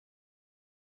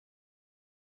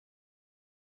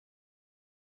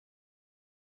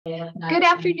Good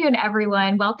afternoon,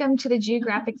 everyone. Welcome to the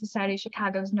Geographic Society of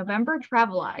Chicago's November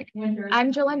Travelogue.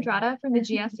 I'm Jill Andrada from the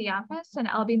GSE office, and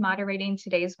I'll be moderating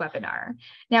today's webinar.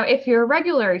 Now, if you're a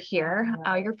regular here,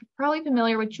 you're probably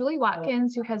familiar with Julie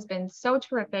Watkins, who has been so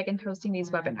terrific in hosting these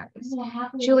webinars.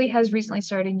 Julie has recently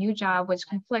started a new job, which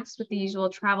conflicts with the usual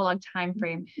Travelogue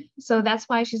timeframe. So that's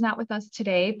why she's not with us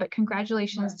today, but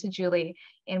congratulations to Julie,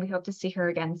 and we hope to see her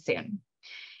again soon.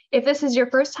 If this is your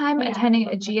first time attending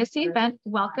a GSE event,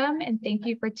 welcome and thank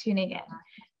you for tuning in.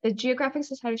 The Geographic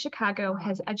Society of Chicago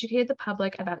has educated the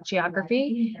public about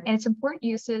geography and its important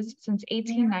uses since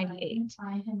 1898.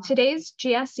 Today's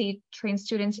GSE trains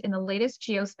students in the latest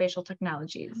geospatial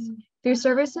technologies. Through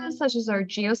services such as our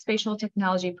geospatial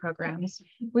technology programs,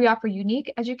 we offer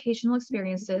unique educational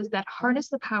experiences that harness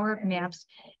the power of maps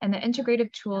and the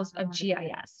integrative tools of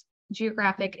GIS.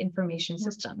 Geographic Information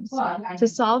Systems, to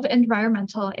solve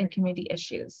environmental and community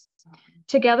issues.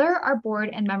 Together, our board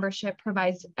and membership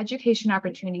provides education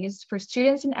opportunities for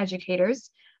students and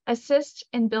educators, assist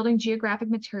in building geographic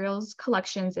materials,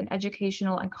 collections, and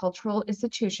educational and cultural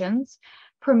institutions,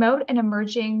 promote and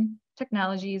emerging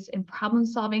technologies in problem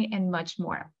solving, and much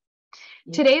more.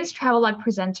 Today's Travelogue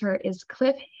presenter is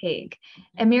Cliff Hague,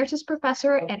 Emeritus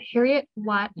Professor at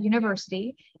Heriot-Watt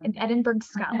University in Edinburgh,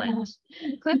 Scotland.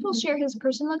 Cliff will share his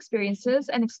personal experiences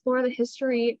and explore the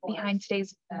history behind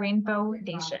today's Rainbow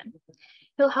Nation.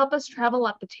 He'll help us travel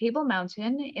up the Table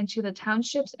Mountain into the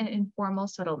townships and informal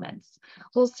settlements.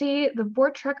 We'll see the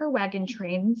Voortrekker wagon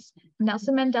trains,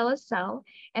 Nelson Mandela's cell,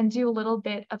 and do a little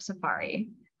bit of safari.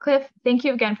 Cliff, thank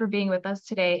you again for being with us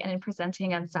today and in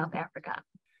presenting on South Africa.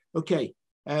 Okay,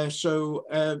 I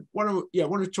want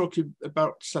to talk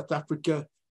about South Africa,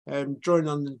 drawing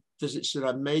on the visits that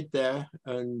I made there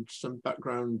and some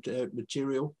background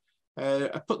material.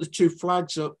 I put the two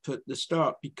flags up at the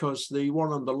start because the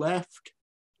one on the left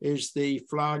is the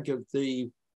flag of the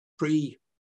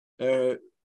the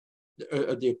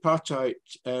apartheid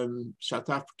South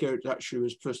Africa. It actually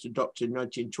was first adopted in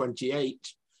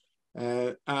 1928,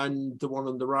 and the one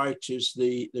on the right is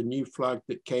the new flag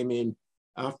that came in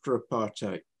after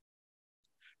apartheid.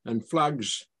 And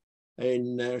flags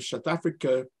in South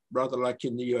Africa, rather like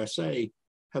in the USA,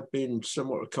 have been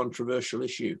somewhat a controversial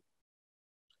issue.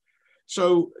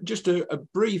 So just a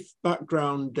brief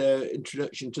background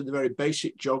introduction to the very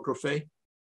basic geography.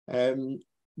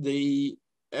 The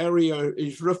area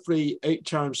is roughly 8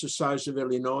 times the size of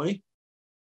Illinois,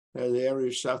 the area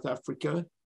of South Africa.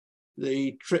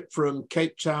 The trip from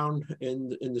Cape Town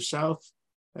in the south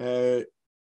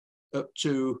up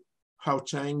to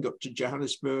Gauteng, up to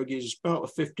Johannesburg is about a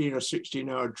 15 or 16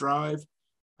 hour drive.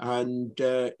 And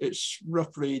it's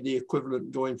roughly the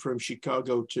equivalent going from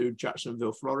Chicago to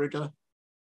Jacksonville, Florida.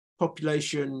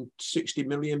 Population, 60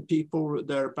 million people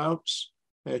thereabouts,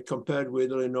 compared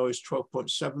with Illinois'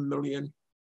 12.7 million.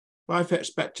 Life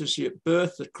expectancy at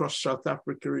birth across South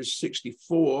Africa is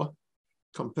 64,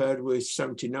 compared with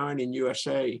 79 in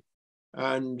USA.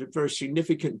 And a very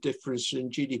significant difference in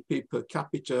GDP per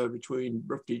capita between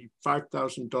roughly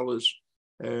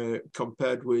 $5,000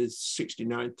 compared with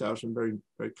 69,000, very,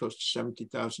 very close to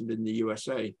 70,000 in the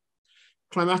USA.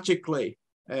 Climatically,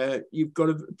 you've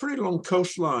got a pretty long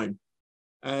coastline.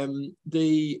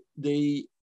 The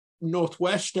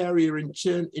northwest area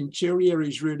interior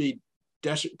is really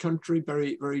desert country,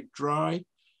 very, very dry.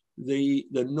 The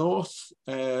north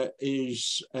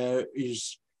is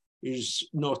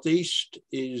northeast,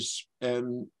 is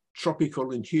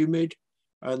tropical and humid,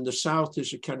 and the south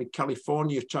is a kind of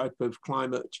California type of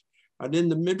climate. And in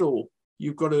the middle,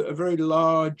 you've got a very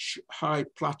large high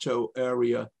plateau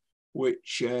area,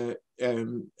 which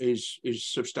is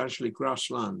substantially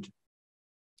grassland.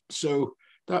 So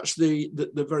that's the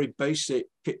very basic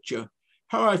picture.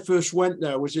 How I first went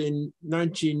there was in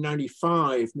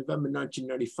 1995, November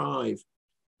 1995,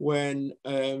 when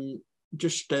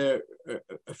just a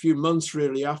few months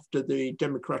really after the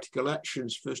democratic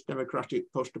elections, first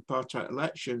democratic post-apartheid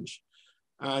elections.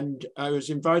 And I was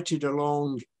invited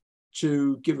along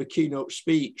to give a keynote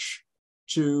speech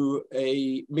to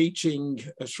a meeting,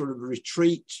 a sort of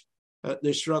retreat at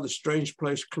this rather strange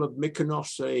place, Club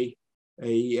Mykonos, a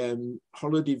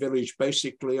holiday village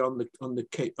basically on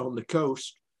the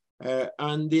coast.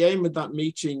 And the aim of that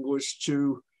meeting was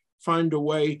to find a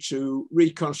way to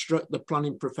reconstruct the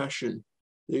planning profession,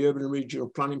 the urban and regional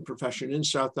planning profession in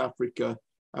South Africa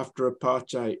after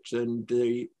apartheid. And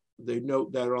the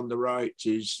note there on the right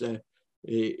is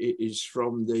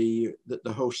from the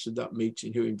host of that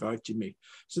meeting who invited me.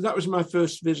 So that was my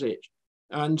first visit.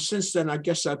 And since then, I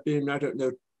guess I've been, I don't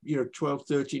know, 12,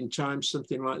 13 times,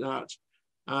 something like that.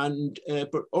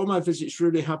 But all my visits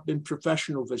really have been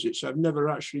professional visits. I've never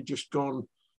actually just gone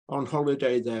on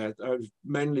holiday there. I've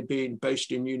mainly been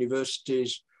based in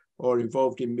universities or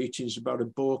involved in meetings about a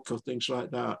book or things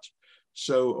like that.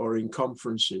 So, or in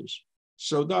conferences.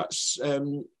 So that's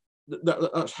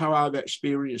how I've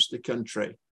experienced the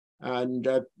country, and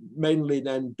mainly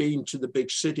then been to the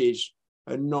big cities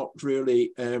and not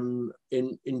really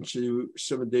into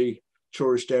some of the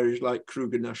tourist areas like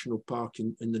Kruger National Park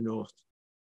in the north.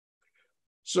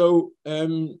 So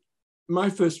my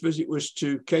first visit was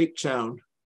to Cape Town,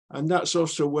 and that's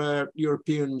also where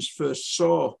Europeans first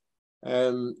saw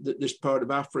this part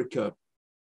of Africa.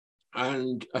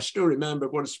 And I still remember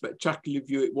what a spectacular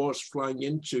view it was flying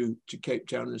into Cape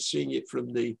Town and seeing it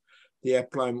from the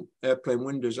airplane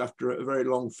windows after a very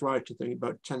long flight, I think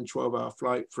about 10, 12-hour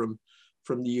flight from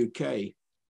the UK.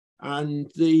 And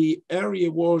the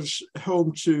area was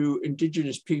home to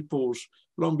indigenous peoples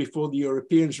long before the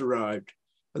Europeans arrived.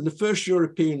 And the first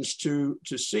Europeans to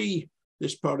see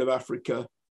this part of Africa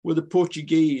were the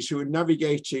Portuguese, who were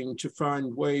navigating to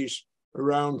find ways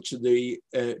around to the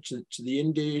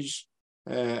Indies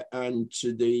and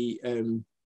to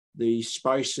the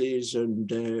spices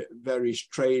and various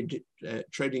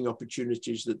trading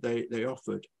opportunities that they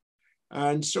offered.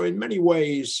 And so in many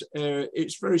ways,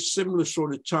 it's very similar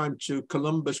sort of time to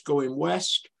Columbus going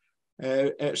west,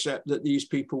 except that these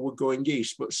people were going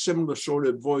east, but similar sort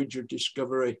of voyage of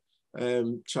discovery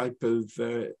type of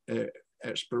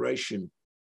exploration.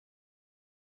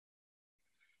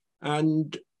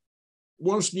 And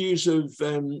once news of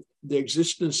the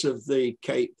existence of the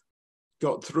Cape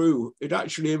got through, it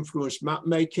actually influenced map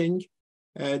making.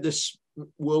 This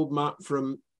world map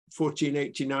from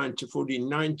 1489 to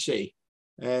 1490,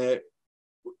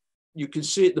 you can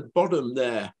see at the bottom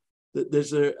there that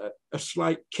there's a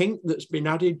slight kink that's been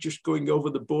added just going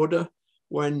over the border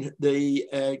when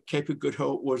the Cape of Good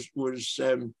Hope was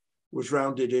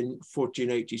rounded in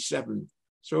 1487.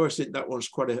 So I think that one's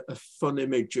quite a fun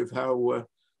image of how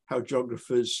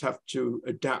geographers have to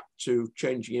adapt to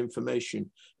changing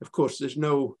information. Of course, there's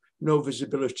no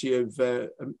visibility of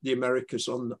the Americas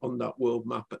on that world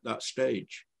map at that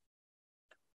stage.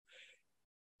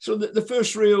 So the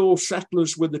first real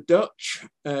settlers were the Dutch,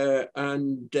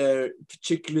 and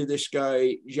particularly this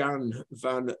guy, Jan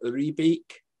van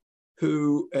Riebeeck,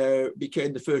 who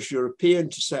became the first European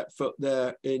to set foot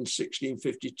there in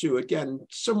 1652. Again,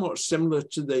 somewhat similar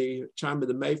to the time of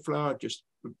the Mayflower, just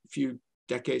a few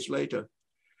decades later.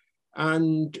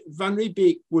 And Van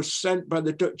Riebeeck was sent by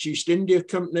the Dutch East India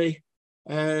Company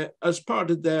as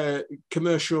part of their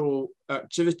commercial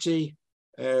activity,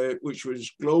 which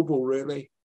was global really,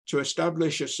 to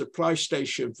establish a supply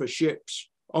station for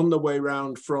ships on the way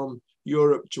round from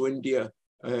Europe to India,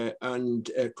 and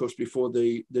of course before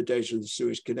the days of the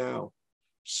Suez Canal.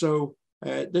 So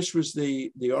this was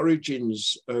the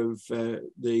origins of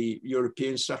the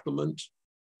European settlement.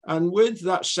 And with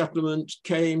that settlement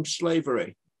came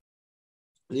slavery.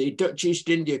 The Dutch East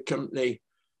India Company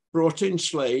brought in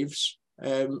slaves,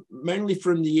 mainly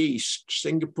from the East,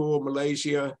 Singapore,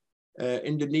 Malaysia,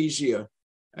 Indonesia,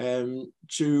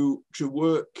 to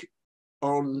work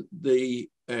on the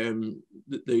agriculture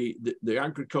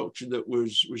that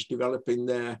was developing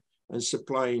there and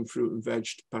supplying fruit and veg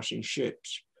to passing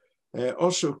ships.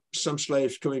 Also some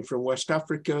slaves coming from West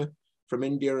Africa, from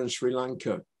India and Sri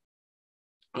Lanka.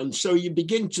 And so you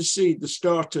begin to see the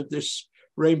start of this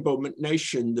rainbow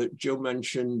nation that Jill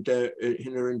mentioned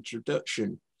in her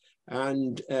introduction.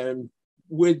 And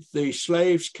with the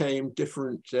slaves came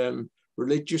different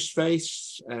religious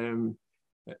faiths,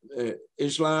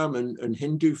 Islam and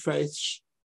Hindu faiths.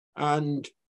 And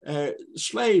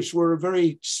slaves were a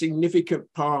very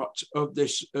significant part of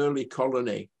this early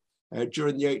colony.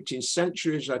 During the 18th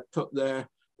century, as I put there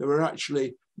were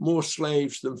actually more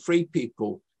slaves than free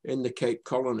people in the Cape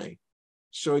Colony.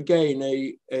 So again,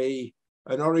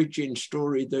 an origin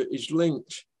story that is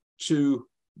linked to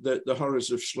the horrors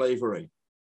of slavery.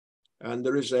 And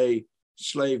there is a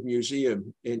slave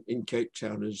museum in Cape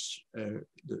Town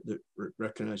that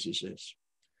recognizes this.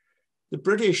 The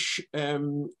British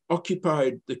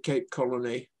occupied the Cape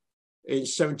Colony in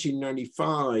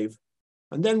 1795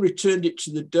 and then returned it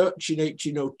to the Dutch in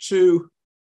 1802,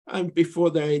 and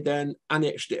before they then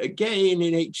annexed it again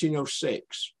in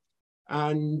 1806.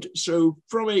 And so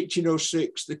from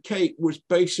 1806, the Cape was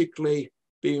basically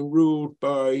being ruled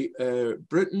by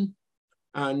Britain,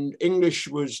 and English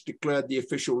was declared the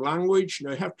official language.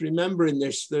 Now, you have to remember in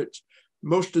this that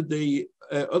most of the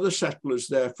other settlers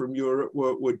there from Europe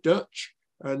were Dutch,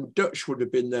 and Dutch would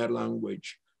have been their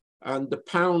language. And the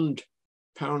pound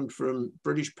from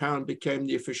British pound became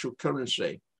the official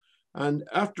currency. And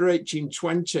after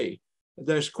 1820,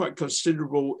 there's quite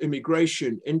considerable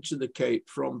immigration into the Cape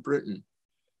from Britain.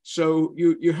 So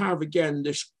you have, again,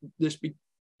 this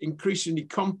increasingly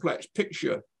complex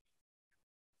picture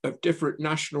of different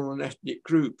national and ethnic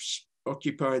groups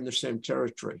occupying the same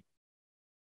territory.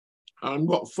 And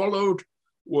what followed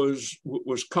was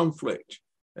conflict.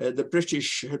 The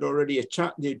British had already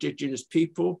attacked the indigenous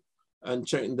people and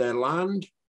taken their land.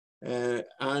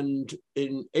 And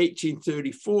in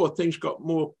 1834, things got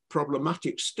more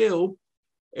problematic still,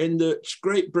 in that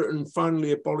Great Britain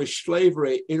finally abolished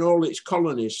slavery in all its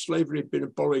colonies. Slavery had been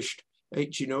abolished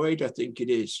 1808, I think it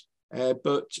is,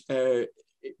 but the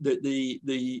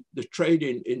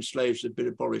trading in slaves had been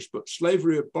abolished, but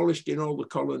slavery abolished in all the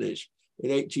colonies in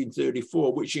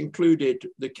 1834, which included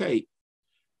the Cape.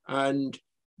 And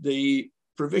the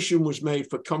provision was made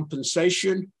for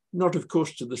compensation, not of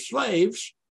course to the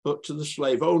slaves, but to the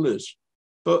slave owners.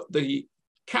 But the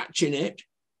catch in it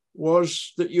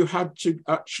was that you had to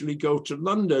actually go to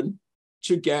London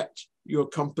to get your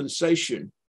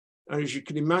compensation. And as you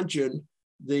can imagine,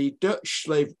 the Dutch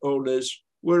slave owners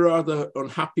were rather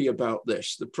unhappy about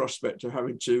this, the prospect of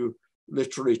having to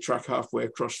literally track halfway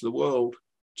across the world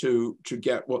to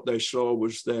get what they saw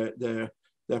was their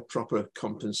proper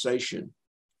compensation.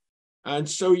 And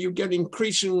so you get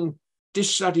increasing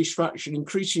dissatisfaction,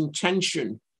 increasing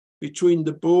tension between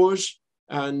the Boers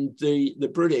and the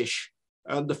British,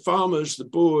 and the farmers, the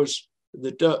Boers,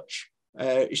 the Dutch,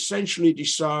 essentially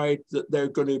decide that they're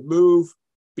going to move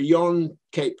beyond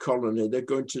Cape Colony. They're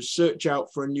going to search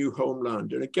out for a new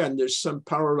homeland. And again, there's some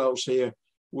parallels here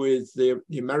with the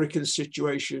American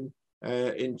situation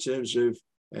in terms of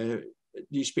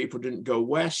these people didn't go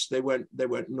west, they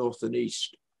went north and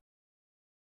east.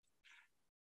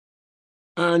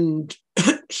 And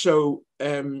so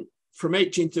from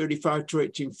 1835 to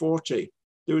 1840,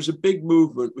 there was a big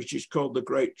movement which is called the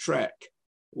Great Trek,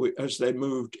 as they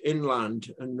moved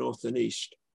inland and north and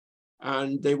east.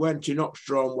 And they went in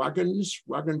ox-drawn wagons,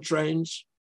 wagon trains,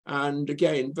 and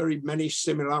again, very many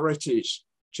similarities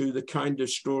to the kind of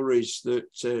stories that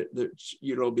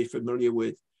you'll all be familiar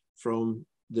with from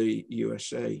the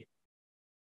USA.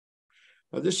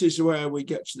 Now, this is where we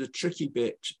get to the tricky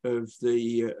bit of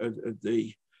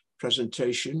the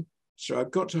presentation. So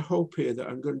I've got to hope here that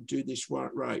I'm going to do this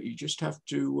right. You just have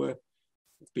to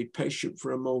be patient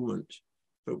for a moment.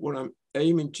 But what I'm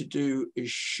aiming to do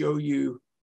is show you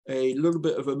a little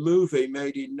bit of a movie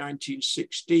made in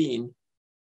 1916,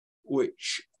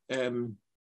 which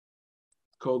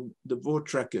called The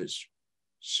Voortrekkers.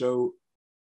 So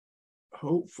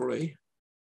hopefully,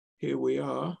 here we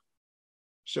are.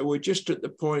 So we're just at the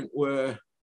point where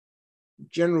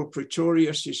General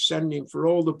Pretorius is sending for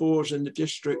all the Boers in the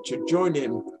district to join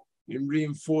him in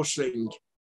reinforcing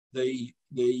the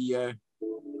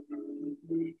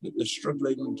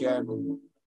struggling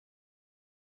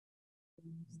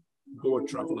Boer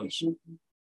travellers.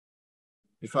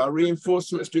 If our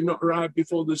reinforcements do not arrive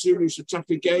before the Zulus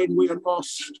attack again, we are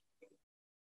lost.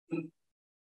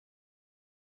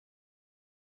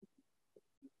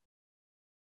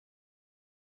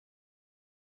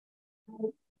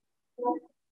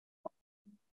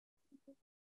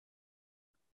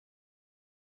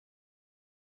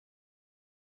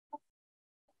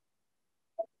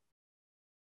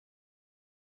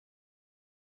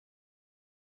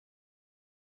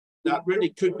 That really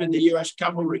could be the US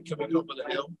cavalry coming over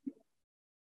the hill.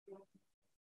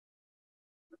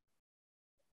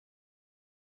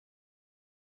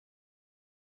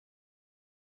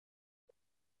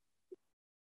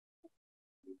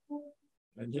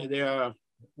 And here they are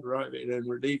arriving and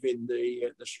relieving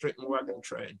the stricken wagon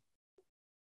train.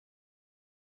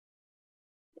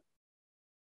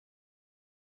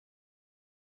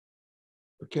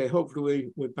 Okay,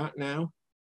 hopefully we're back now.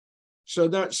 So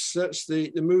that's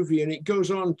the movie, and it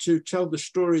goes on to tell the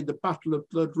story of the Battle of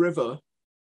Blood River,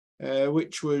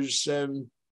 which was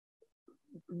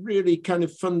really kind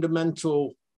of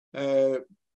fundamental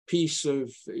piece of,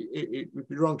 it would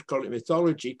be wrong to call it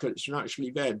mythology because it's an actual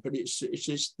event, but it's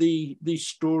the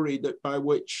story that by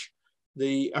which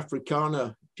the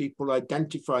Afrikaner people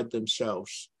identified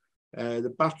themselves.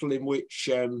 The battle in which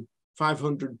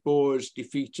 500 Boers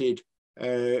defeated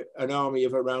an army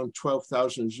of around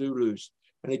 12,000 Zulus.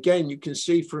 And again, you can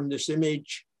see from this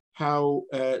image how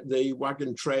the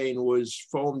wagon train was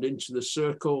formed into the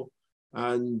circle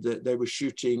and they were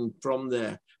shooting from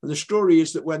there. And the story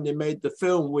is that when they made the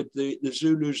film with the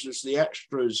Zulus as the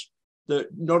extras, that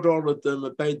not all of them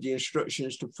obeyed the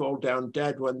instructions to fall down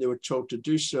dead when they were told to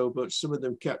do so, but some of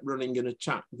them kept running and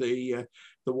attacked the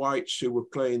whites who were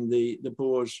playing the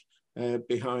Boers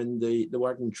behind the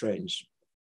wagon trains.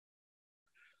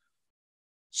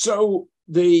 So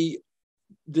the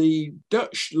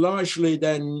Dutch largely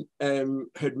then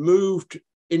had moved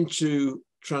into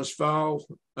Transvaal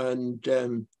and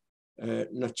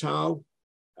Natal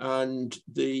and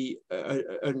the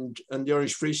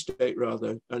Orange Free State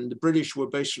rather, and the British were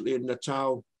basically in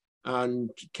Natal and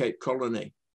Cape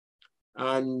Colony.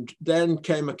 And then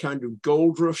came a kind of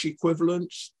gold rush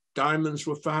equivalent. Diamonds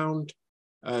were found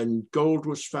and gold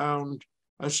was found.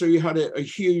 And so you had a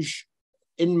huge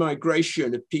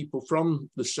in-migration of people from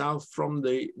the south, from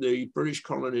the British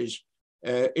colonies,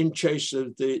 in chase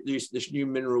of this new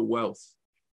mineral wealth.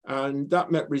 And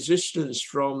that met resistance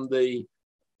from the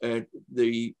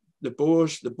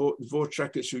Boers, the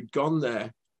Voortrekkers who'd gone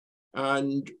there.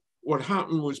 And what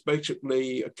happened was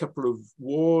basically a couple of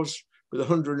wars with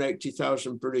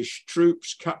 180,000 British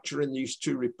troops capturing these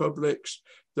two republics,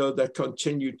 though there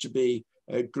continued to be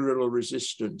guerrilla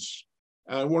resistance.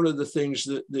 And one of the things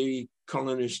that the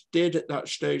colonists did at that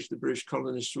stage, the British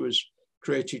colonists, was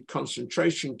created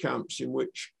concentration camps in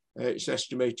which it's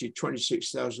estimated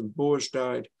 26,000 Boers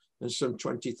died and some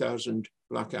 20,000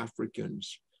 Black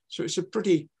Africans. So it's a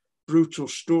pretty brutal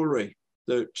story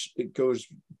that it goes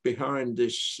behind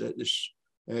this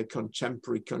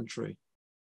contemporary country.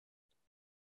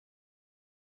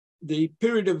 The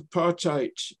period of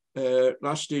apartheid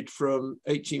lasted from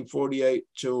 1848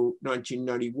 till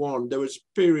 1991. There was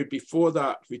a period before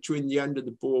that, between the end of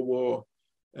the Boer War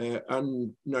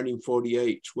and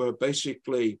 1948, where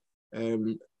basically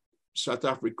South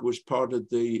Africa was part of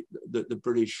the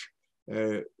British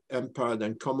Empire,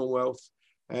 then Commonwealth.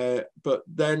 But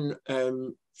then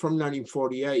from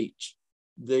 1948,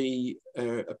 the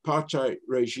apartheid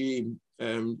regime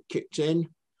kicked in,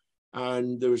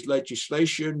 and there was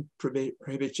legislation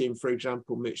prohibiting, for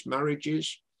example, mixed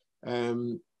marriages.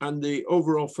 And the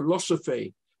overall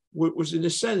philosophy was, in a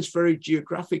sense, very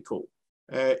geographical.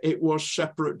 It was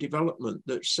separate development,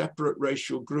 that separate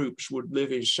racial groups would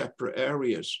live in separate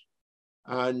areas.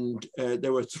 And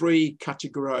there were three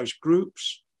categorized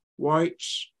groups: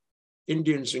 whites,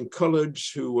 Indians and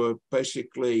coloreds, who were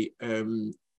basically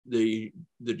the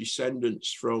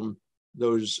descendants from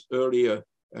those earlier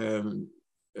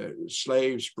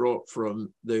slaves brought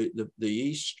from the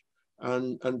East,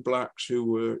 and blacks, who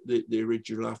were the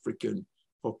original African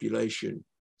population.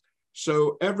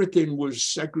 So everything was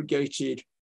segregated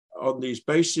on these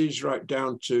bases, right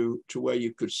down to where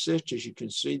you could sit, as you can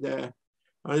see there.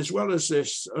 And as well as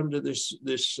this, under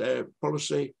this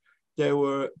policy, there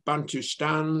were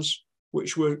Bantustans,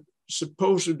 which were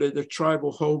supposedly the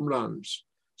tribal homelands.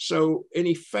 So in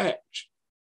effect,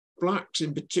 blacks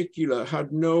in particular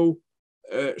had no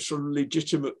sort of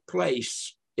legitimate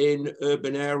place in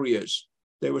urban areas.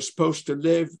 They were supposed to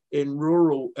live in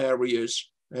rural areas,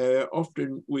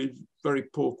 often with very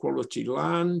poor quality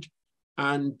land,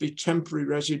 and be temporary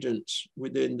residents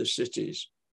within the cities.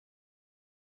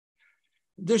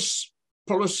 This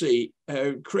policy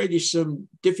created some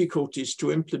difficulties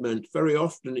to implement. Very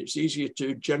often it's easier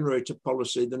to generate a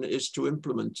policy than it is to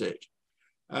implement it.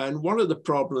 And one of the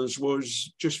problems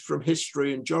was just from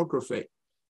history and geography,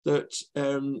 that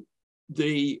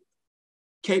the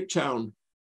Cape Town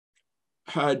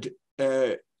had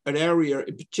an area,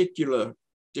 in particular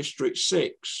District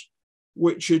 6,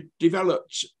 which had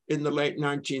developed in the late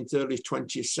 19th, early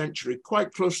 20th century,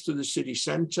 quite close to the city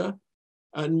centre,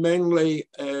 and mainly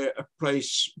a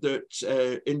place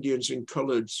that Indians and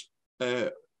coloureds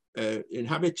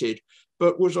inhabited,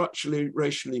 but was actually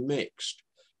racially mixed.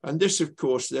 And this, of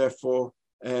course, therefore,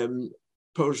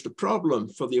 posed a problem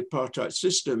for the apartheid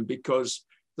system, because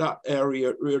that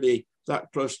area, really that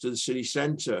close to the city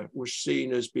centre, was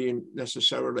seen as being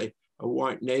necessarily a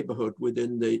white neighbourhood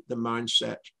within the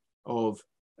mindset of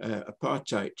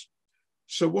apartheid.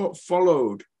 So what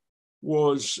followed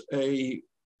was a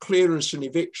clearance and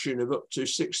eviction of up to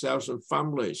 6,000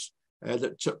 families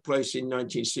that took place in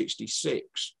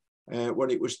 1966,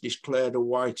 when it was declared a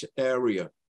white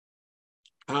area.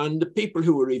 And the people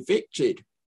who were evicted,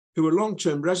 who were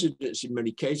long-term residents in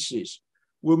many cases,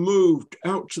 were moved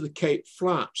out to the Cape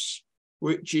Flats,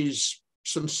 which is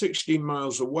some 16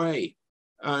 miles away,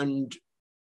 and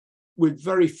with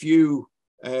very few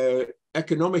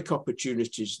economic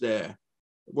opportunities there.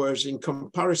 Whereas in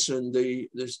comparison, the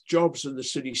jobs in the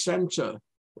city centre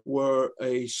were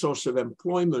a source of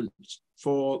employment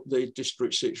for the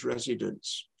District 6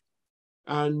 residents.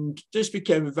 And this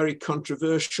became a very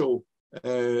controversial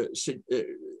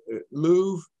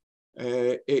move.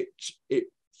 It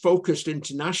focused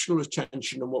international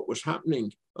attention on what was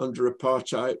happening under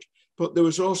apartheid, but there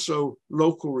was also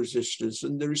local resistance.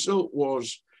 And the result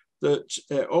was that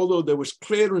although there was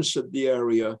clearance of the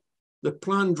area, the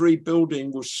planned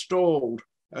rebuilding was stalled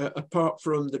apart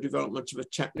from the development of a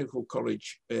technical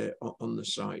college on the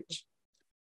site.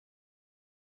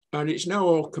 And it's now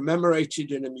all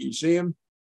commemorated in a museum,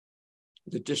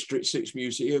 the District 6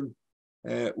 Museum,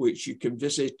 which you can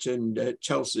visit, and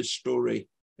tells this story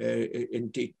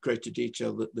in greater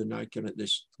detail than I can at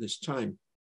this time.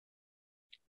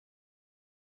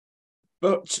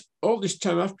 But all this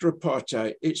time after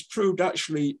apartheid, it's proved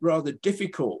actually rather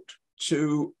difficult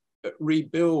to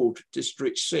rebuild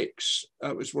District 6.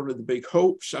 That was one of the big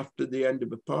hopes after the end of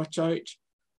apartheid.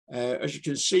 As you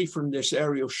can see from this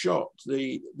aerial shot,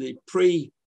 the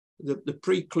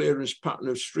pre-clearance pattern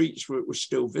of streets was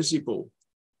still visible.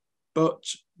 But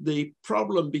the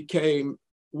problem became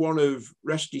one of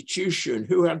restitution.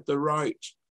 Who had the right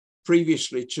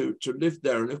previously to live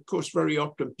there? And of course, very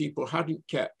often people hadn't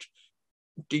kept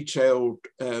detailed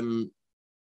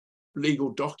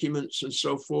legal documents and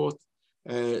so forth.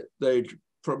 They'd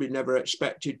probably never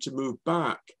expected to move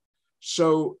back.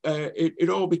 So it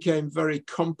all became very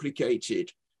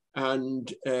complicated,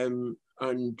 and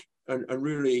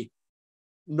really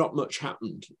not much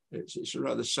happened. It's a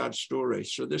rather sad story.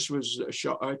 So this was a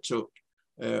shot I took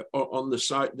on the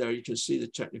site there. You can see the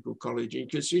technical college, and you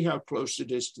can see how close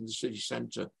it is to the city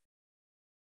centre.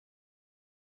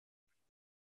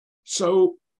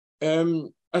 So,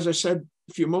 as I said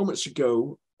a few moments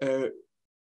ago,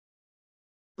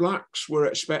 Blacks were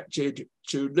expected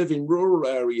to live in rural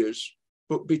areas,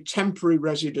 but be temporary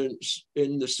residents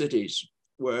in the cities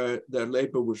where their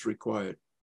labour was required.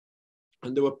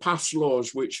 And there were pass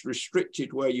laws which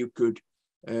restricted where you could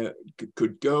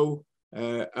go,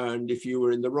 and if you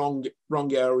were in the wrong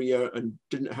area and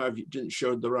didn't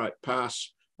show the right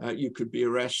pass, you could be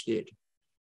arrested.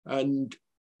 And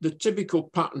the typical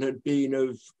pattern had been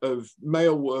of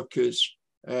male workers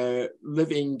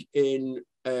living in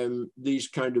these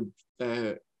kind of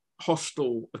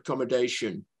hostel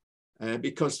accommodation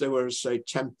because they were, say,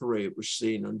 temporary. It was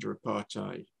seen under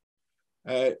apartheid.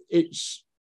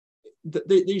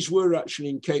 These were actually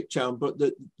in Cape Town, but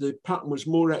the pattern was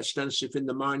more extensive in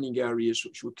the mining areas,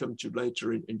 which we'll come to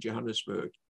later in Johannesburg.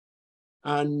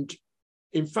 And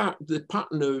in fact, the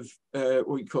pattern of what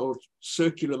we call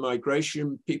circular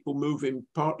migration, people moving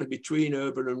partly between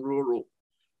urban and rural,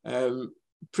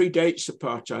 predates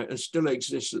apartheid and still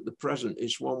exists at the present.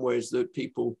 It's one way is that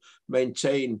people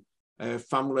maintain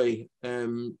family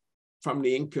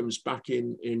incomes back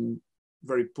in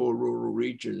very poor rural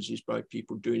regions is by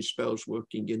people doing spells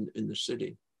working in the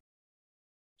city.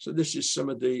 So this is some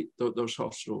of those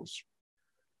hostels.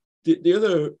 The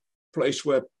other place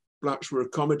where Blacks were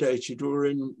accommodated were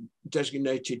in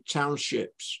designated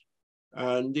townships.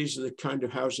 And these are the kind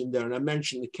of housing there. And I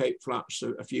mentioned the Cape Flats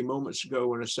a few moments ago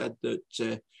when I said that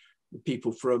the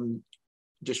people from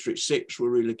District 6 were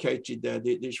relocated there.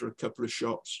 These were a couple of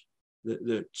shots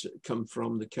that come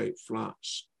from the Cape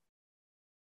Flats.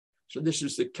 So this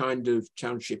is the kind of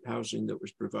township housing that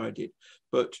was provided.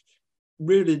 But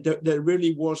really, there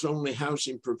really was only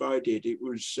housing provided. It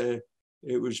was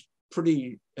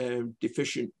pretty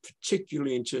deficient,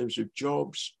 particularly in terms of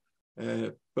jobs,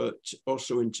 but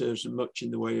also in terms of much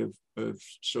in the way of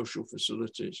social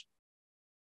facilities.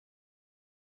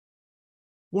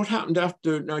 What happened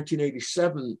after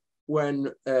 1987,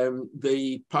 when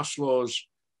the pass laws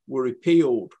were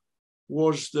repealed,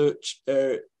 was that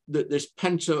this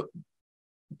pent-up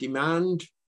demand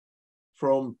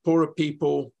from poorer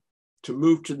people to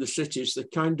move to the cities, the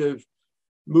kind of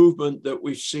movement that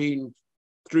we've seen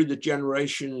through the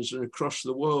generations and across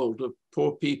the world of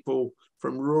poor people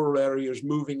from rural areas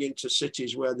moving into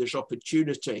cities where there's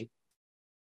opportunity,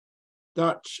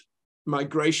 that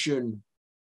migration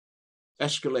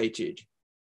escalated.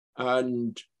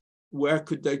 And where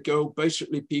could they go?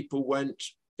 Basically, people went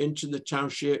into the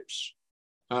townships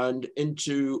and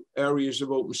into areas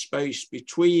of open space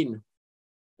between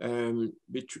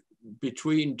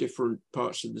different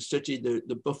parts of the city,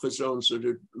 the buffer zones that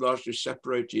had largely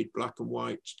separated black and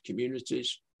white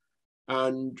communities.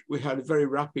 And we had a very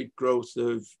rapid growth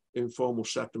of informal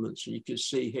settlements. And you can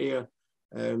see here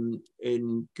in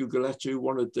Guguletu,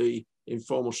 one of the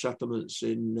informal settlements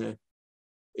in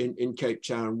Cape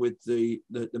Town with the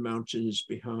mountains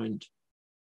behind.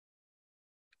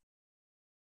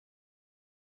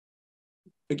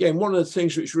 Again, one of the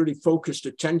things which really focused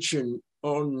attention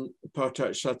on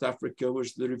apartheid South Africa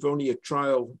was the Rivonia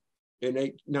trial in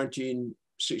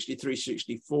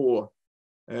 1963-64,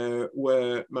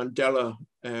 where Mandela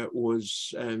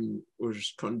was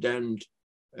condemned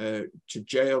to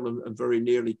jail and very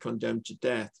nearly condemned to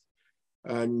death.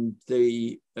 And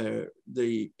the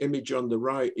image on the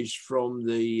right is from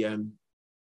the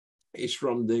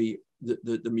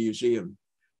museum,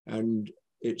 and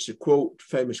it's a quote,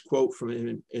 famous quote from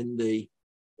him in the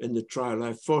trial.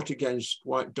 I've fought against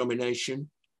white domination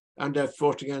and I've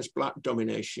fought against black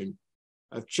domination.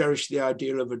 I've cherished the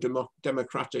ideal of a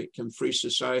democratic and free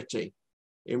society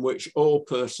in which all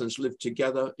persons live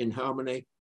together in harmony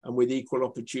and with equal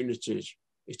opportunities.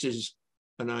 It is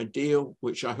an ideal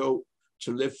which I hope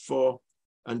to live for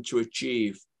and to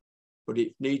achieve, but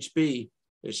if needs be,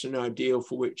 it's an ideal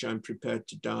for which I'm prepared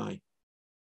to die.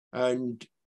 And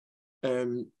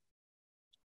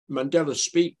Mandela's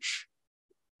speech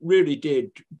really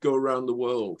did go around the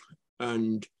world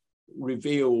and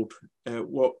revealed the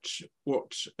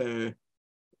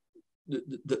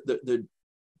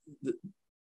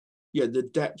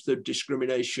depth of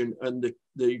discrimination and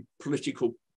the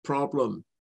political problem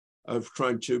of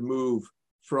trying to move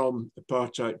from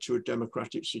apartheid to a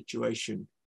democratic situation.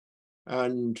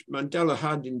 And Mandela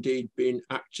had indeed been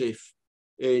active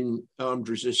in armed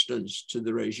resistance to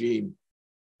the regime,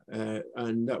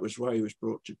 and that was why he was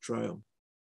brought to trial.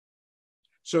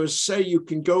 So as I say, you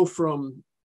can go from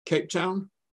Cape Town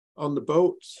on the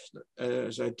boat,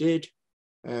 as I did,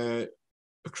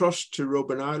 across to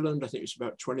Robben Island. I think it's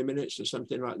about 20 minutes or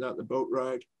something like that, the boat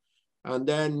ride. And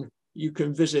then you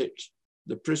can visit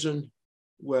the prison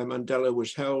where Mandela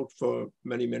was held for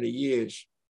many, many years.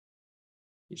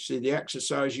 You see the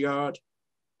exercise yard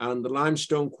and the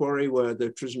limestone quarry where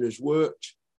the prisoners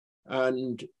worked.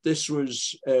 And this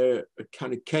was a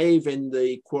kind of cave in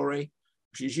the quarry,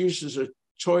 which is used as a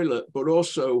toilet, but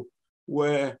also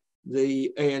where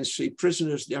the ANC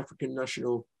prisoners, the African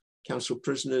National Council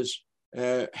prisoners,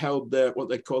 held their, what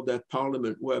they called their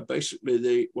parliament, where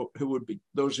basically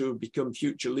those who would become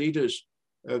future leaders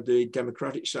of the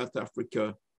democratic South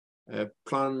Africa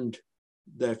planned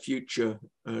their future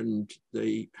and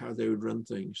how they would run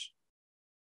things.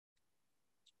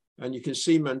 And you can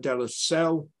see Mandela's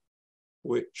cell,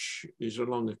 which is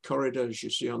along a corridor, as you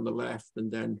see on the left,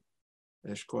 and then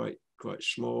there's quite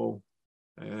small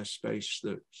space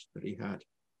that he had.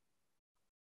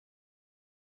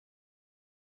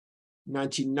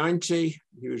 1990,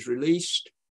 he was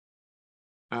released,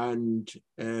 and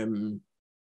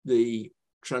the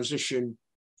transition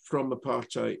from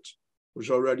apartheid was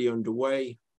already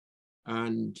underway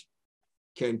and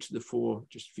came to the fore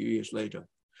just a few years later.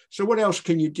 So what else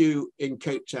can you do in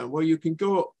Cape Town? Well, you can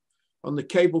go up on the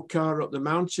cable car up the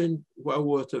mountain, well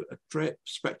worth a trip,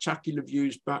 spectacular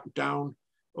views back down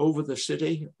over the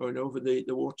city and over the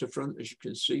waterfront, as you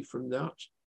can see from that.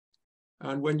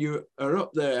 And when you are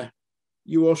up there,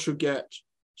 you also get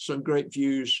some great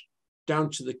views down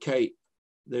to the Cape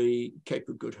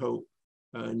of Good Hope,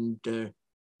 and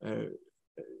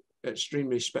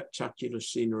extremely spectacular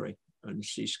scenery and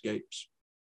seascapes.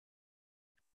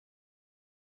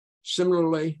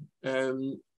 Similarly,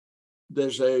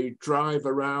 there's a drive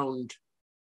around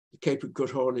the Cape of Good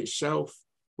Hope itself,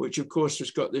 which of course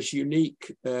has got this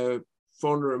unique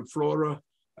fauna and flora,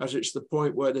 as it's the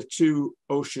point where the two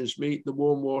oceans meet, the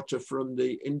warm water from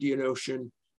the Indian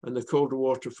Ocean and the colder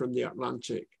water from the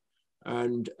Atlantic.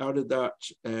 And out of that,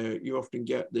 you often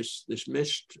get this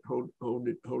mist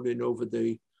holding over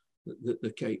the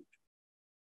Cape.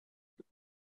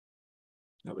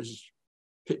 That was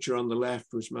picture on the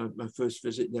left, was my first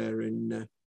visit there in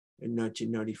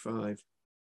 1995.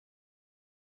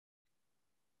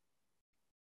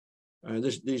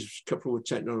 These couple were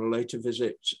taken on a later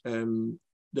visit.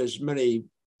 There's many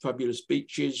fabulous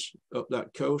beaches up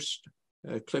that coast.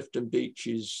 Clifton Beach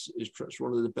is perhaps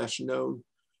one of the best known.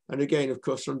 And again, of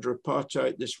course, under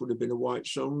apartheid, this would have been a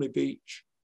whites only beach.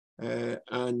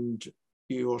 And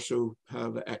you also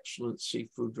have excellent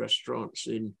seafood restaurants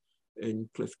in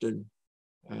Clifton.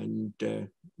 And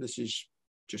this is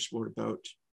just what, about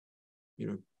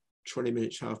 20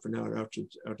 minutes, half an hour out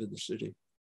of the city.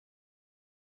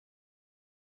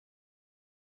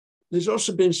 There's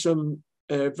also been some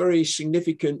very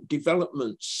significant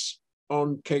developments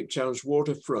on Cape Town's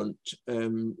waterfront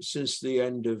since the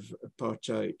end of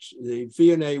apartheid. The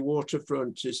V&A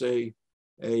waterfront is a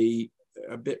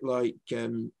bit like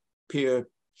Pier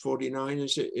 49,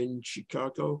 is it, in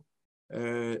Chicago?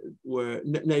 Where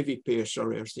Navy Pier,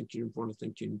 sorry, I was thinking of one I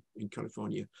think in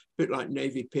California, a bit like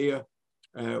Navy Pier,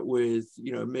 with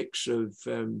a mix of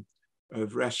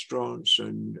restaurants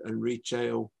and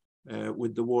retail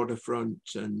with the waterfront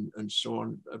and so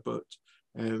on, but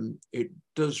it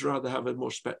does rather have a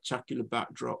more spectacular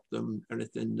backdrop than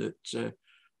anything that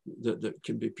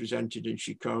can be presented in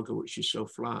Chicago, which is so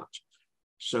flat.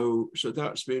 So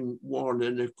that's been one,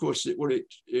 and of course it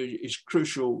is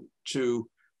crucial to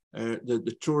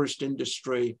the tourist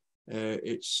industry.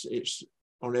 It's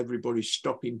on everybody's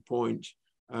stopping point,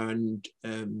 and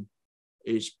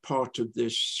is part of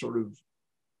this sort of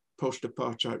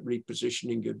post-apartheid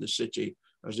repositioning of the city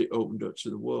as it opened up to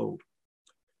the world.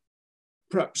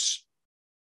 Perhaps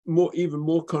even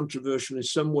more controversial in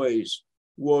some ways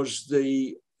was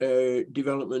the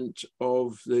development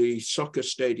of the soccer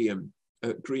stadium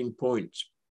at Greenpoint.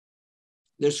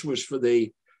 This was for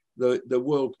the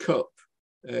World Cup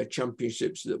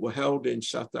championships that were held in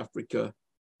South Africa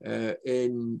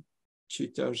in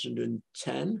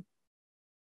 2010.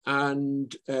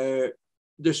 And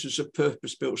this was a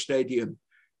purpose-built stadium.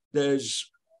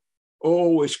 There's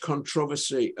always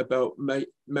controversy about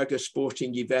mega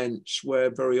sporting events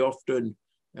where very often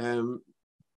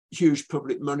huge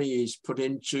public money is put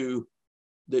into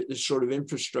the sort of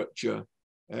infrastructure,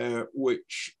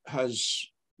 which has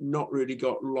not really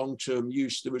got long-term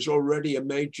use. There was already a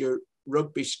major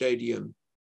rugby stadium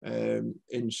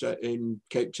in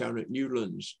Cape Town at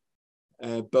Newlands,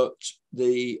 but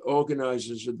the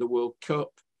organisers of the World Cup,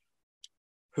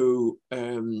 who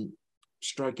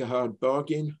strike a hard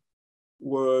bargain,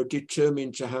 were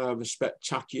determined to have a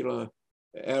spectacular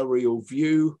aerial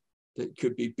view that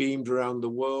could be beamed around the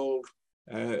world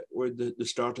with the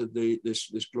start of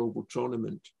this global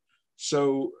tournament.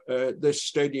 So this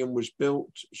stadium was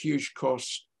built, huge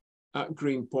cost, at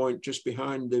Greenpoint, just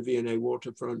behind the V&A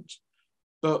waterfront,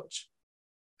 but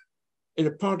in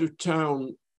a part of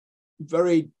town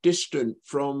very distant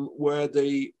from where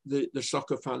the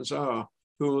soccer fans are,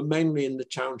 who are mainly in the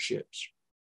townships.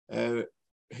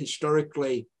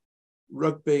 Historically,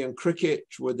 rugby and cricket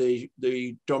were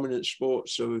the dominant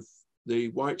sports of the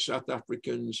white South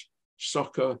Africans.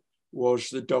 Soccer was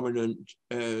the dominant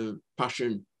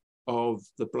passion of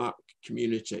the Black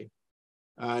community.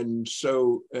 And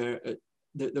so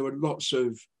there were lots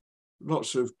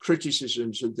of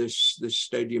criticisms of this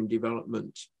stadium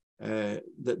development.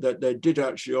 That they did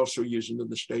actually also use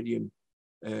another stadium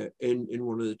in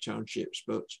one of the townships,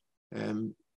 but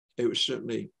it was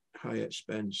certainly high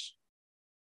expense.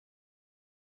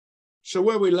 So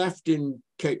where we left in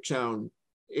Cape Town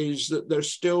is that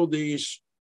there's still these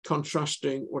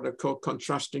contrasting, what I call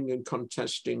contrasting and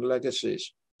contesting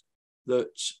legacies, that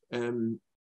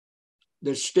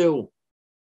there's still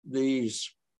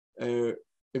these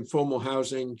informal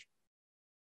housing,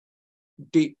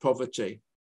 deep poverty,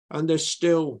 and there's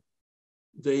still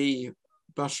the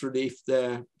bas relief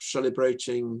there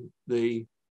celebrating the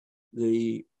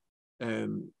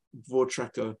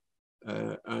Voortrekker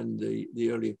and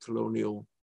the earlier colonial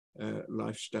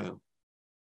lifestyle.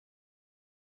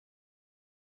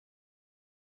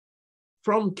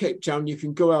 From Cape Town, you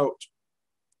can go out,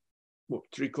 what,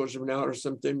 3/4 of an hour or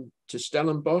something, to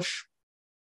Stellenbosch,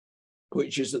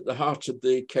 which is at the heart of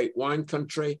the Cape wine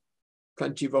country.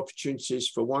 Plenty of opportunities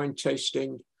for wine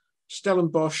tasting.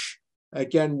 Stellenbosch,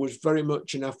 again, was very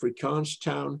much an Afrikaans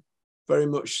town, very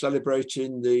much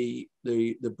celebrating the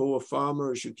Boer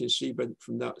farmer, as you can see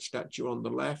from that statue on the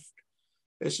left.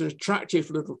 It's an attractive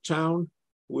little town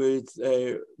with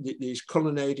these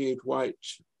colonnaded white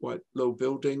low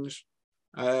buildings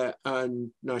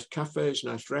and nice cafes,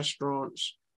 nice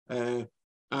restaurants,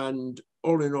 and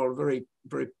all in all, a very,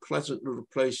 very pleasant little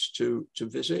place to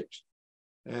visit.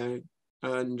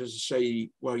 And as I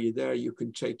say, while you're there, you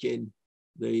can take in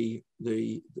the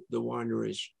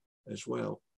wineries as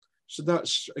well. So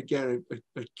that's, again,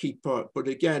 a key part. But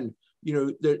again, you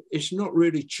know, it's not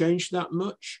really changed that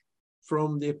much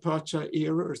from the apartheid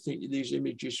era. I think these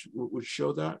images would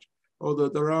show that, although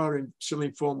there are some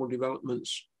informal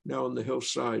developments now on the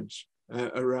hillsides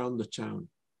around the town.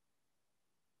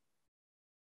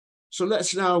 So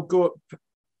let's now go up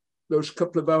those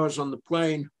couple of hours on the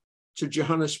plane to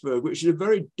Johannesburg, which is a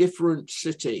very different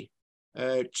city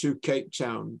to Cape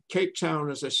Town. Cape Town,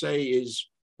 as I say, is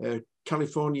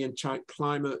Californian type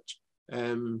climate,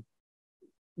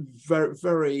 very,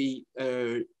 very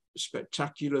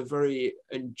spectacular, very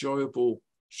enjoyable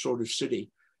sort of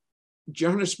city.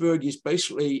 Johannesburg is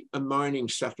basically a mining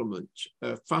settlement,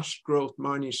 a fast growth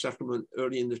mining settlement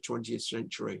early in the 20th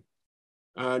century.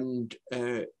 And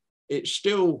it's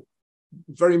still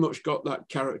very much got that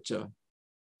character.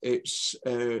 It's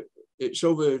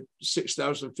over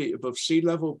 6,000 feet above sea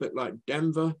level, a bit like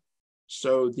Denver.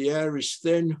 So the air is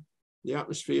thin, the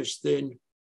atmosphere is thin,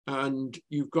 and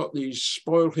you've got these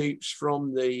spoil heaps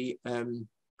from the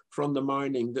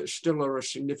mining that still are a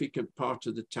significant part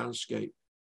of the townscape.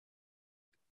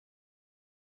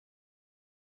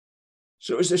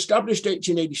 So it was established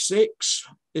 1886.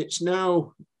 It's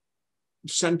now the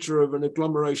center of an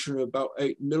agglomeration of about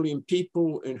 8 million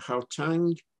people in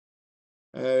Gauteng,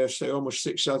 say almost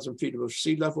 6,000 feet above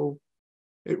sea level.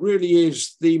 It really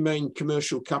is the main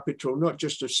commercial capital, not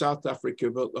just of South Africa,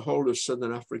 but the whole of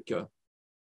Southern Africa.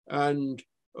 And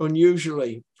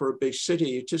unusually for a big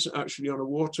city, it isn't actually on a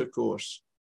watercourse.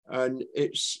 And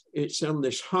it's on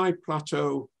this high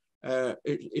plateau.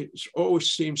 It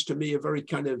always seems to me a very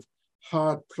kind of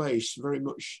hard place, very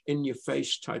much in your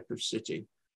face type of city.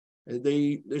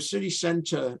 The city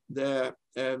centre there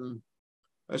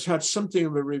has had something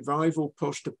of a revival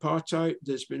post-apartheid.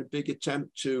 There's been a big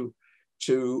attempt to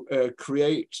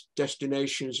create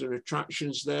destinations and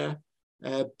attractions there,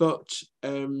 but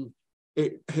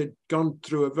it had gone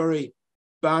through a very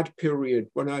bad period.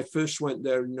 When I first went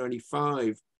there in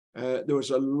 '95, there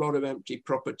was a lot of empty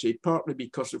property, partly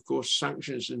because, of course,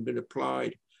 sanctions had been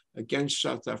applied against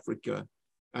South Africa,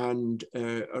 and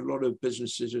a lot of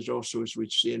businesses, as also as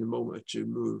we'd see in a moment or two,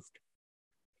 moved.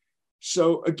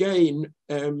 So again,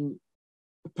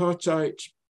 apartheid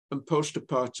and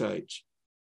post-apartheid.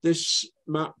 This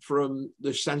map from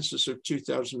the census of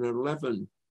 2011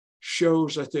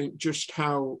 shows, I think, just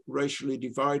how racially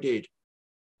divided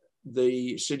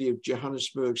the city of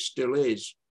Johannesburg still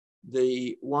is.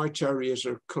 The white areas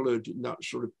are coloured in that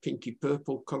sort of pinky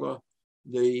purple colour.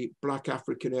 The Black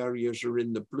African areas are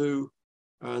in the blue,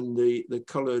 and the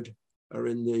coloured are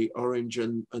in the orange,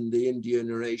 and the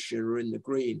Indian or Asian are in the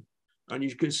green. And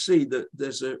you can see that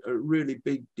there's a really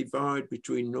big divide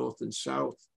between north and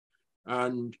south.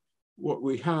 And what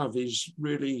we have is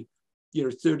really,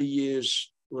 30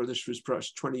 years, well, this was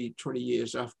perhaps 20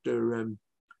 years after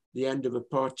the end of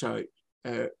apartheid,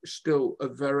 still a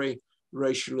very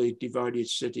racially divided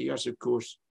city, as of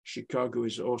course Chicago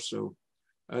is also.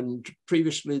 And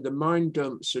previously the mine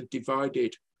dumps had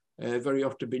divided, very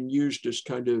often been used as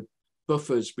kind of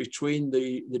buffers between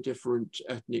the different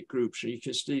ethnic groups. And you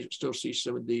can still see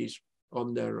some of these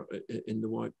on there in the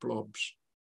white blobs.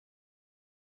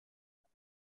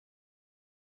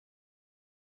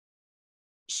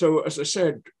 So as I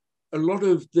said, a lot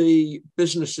of the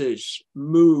businesses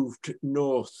moved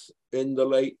north in the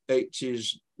late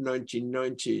 80s,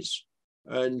 1990s.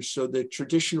 And so the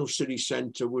traditional city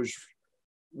centre was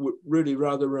really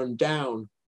rather run down,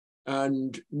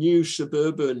 and new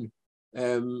suburban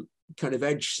kind of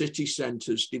edge city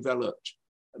centres developed,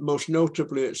 most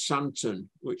notably at Sandton,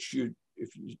 which if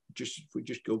we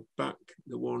just go back,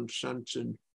 the one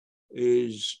Sandton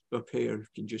is up here. You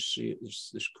can just see it,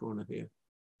 this corner here.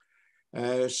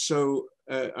 And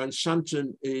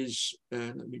Sandton is,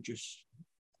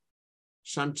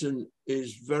 Sandton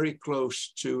is very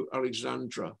close to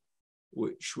Alexandra,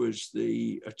 which was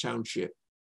a township.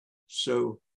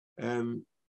 So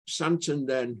Sandton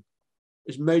then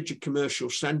is a major commercial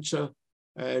centre,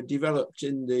 developed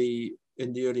in the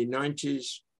early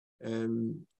 90s.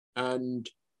 And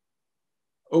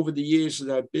over the years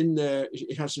that I've been there,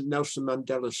 it has a Nelson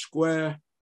Mandela Square.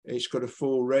 It's got a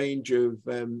full range of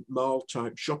mall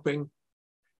type shopping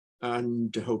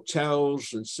and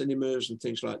hotels and cinemas and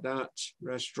things like that,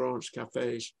 restaurants,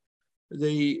 cafes.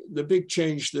 The big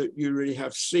change that you really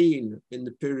have seen in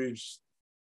the periods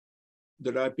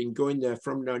that I've been going there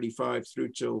from '95 through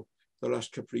till the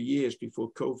last couple of years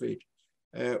before COVID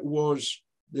was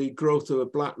the growth of a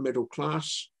black middle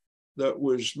class that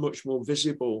was much more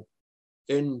visible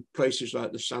in places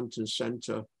like the Sandton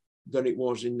Centre than it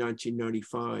was in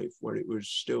 1995, where it was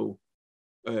still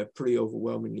pretty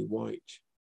overwhelmingly white.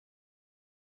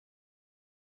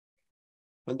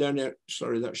 And then,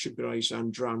 sorry, that should be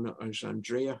Alexandra, not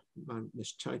Alexandria, I'm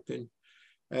mistyping.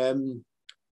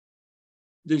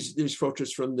 These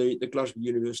photos from the Glasgow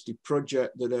University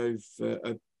project that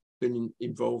I've been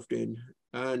involved in,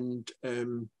 and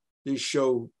these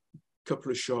show a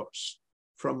couple of shots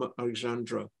from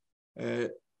Alexandra.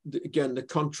 Again, the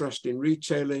contrast in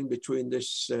retailing between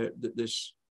this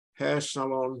hair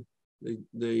salon,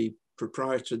 the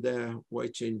proprietor there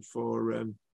waiting for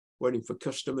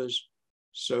customers.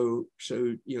 So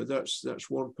that's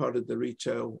one part of the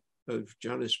retail of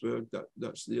Johannesburg.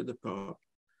 That's the other part.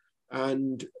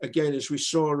 And again, as we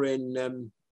saw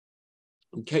in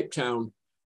Cape Town,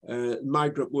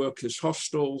 migrant workers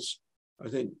hostels, I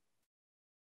think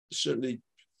certainly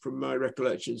from my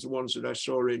recollections, the ones that I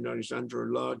saw in Alexandra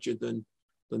are larger than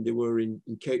they were in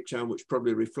Cape Town, which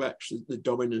probably reflects the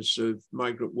dominance of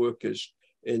migrant workers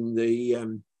in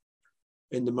the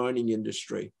mining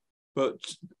industry. But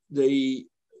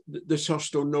this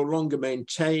hostel no longer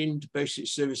maintained, basic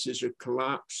services have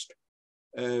collapsed.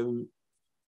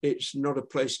 It's not a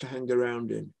place to hang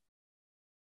around in.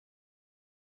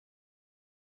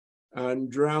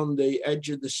 And around the edge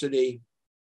of the city,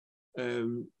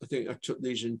 I think I took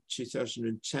these in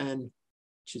 2010,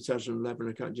 2011,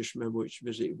 I can't just remember which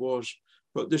visit it was,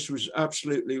 but this was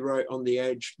absolutely right on the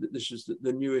edge. That this is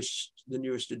the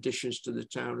newest additions to the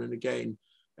town. And again,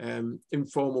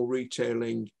 informal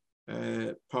retailing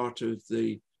part of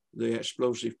the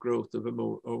explosive growth of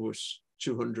over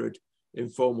 200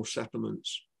 informal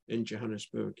settlements in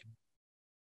Johannesburg.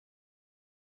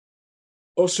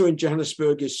 Also in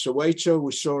Johannesburg is Soweto.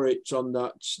 We saw it on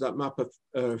that map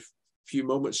a few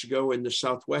moments ago in the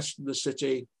southwest of the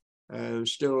city,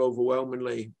 still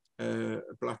overwhelmingly a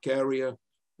black area,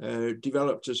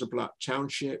 developed as a black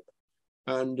township,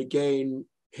 and again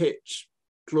hit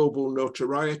global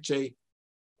notoriety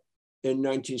in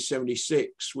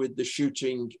 1976 with the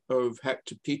shooting of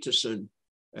Hector Peterson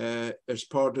as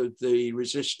part of the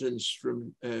resistance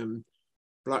from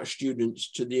black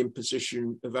students to the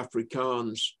imposition of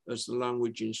Afrikaans as the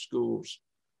language in schools.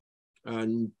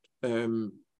 And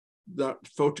that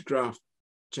photograph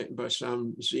taken by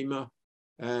Sam Zima,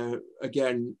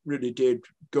 again, really did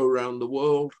go around the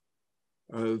world,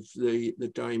 of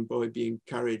the dying boy being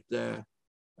carried there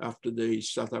after the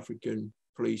South African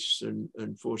police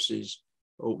and forces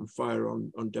opened fire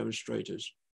on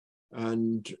demonstrators.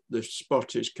 And the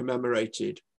spot is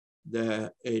commemorated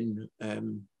there in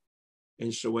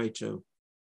Soweto.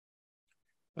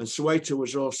 And Soweto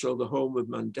was also the home of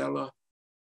Mandela,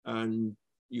 and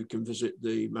you can visit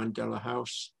the Mandela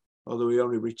house, although he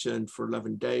only returned for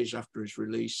 11 days after his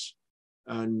release.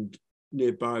 And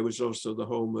nearby was also the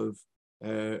home of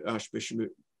Archbishop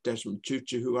Desmond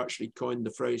Tutu, who actually coined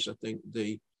the phrase, I think,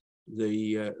 the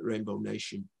Rainbow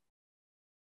Nation.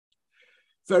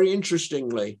 Very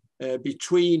interestingly,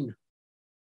 between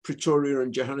Pretoria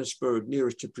and Johannesburg,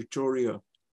 nearer to Pretoria,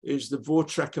 is the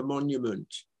Voortrekker monument,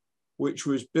 which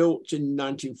was built in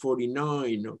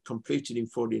 1949, or completed in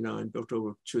 49, built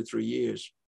over 2 or 3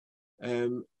 years.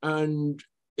 And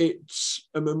it's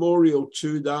a memorial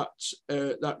to that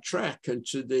trek and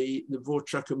to the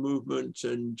Voortrekker movement.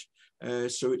 And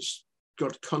so it's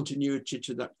got continuity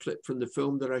to that clip from the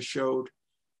film that I showed.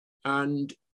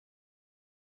 And,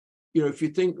 you know, if you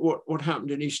think what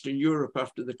happened in Eastern Europe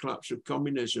after the collapse of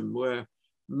communism, where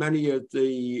many of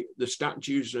the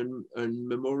statues and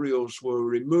memorials were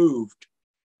removed,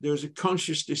 there was a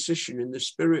conscious decision in the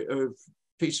spirit of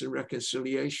peace and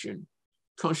reconciliation,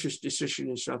 conscious decision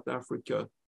in South Africa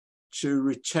to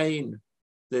retain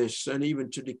this and even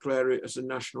to declare it as a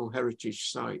national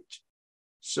heritage site.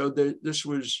 So this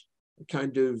was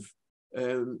kind of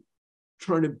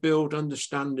trying to build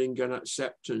understanding and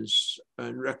acceptance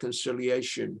and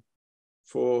reconciliation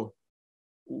for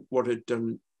what had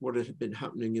been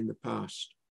happening in the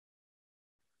past.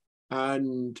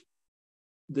 And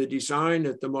the design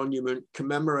of the monument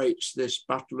commemorates this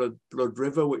Battle of Blood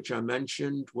River, which I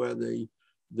mentioned, where the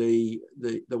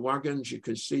wagons, you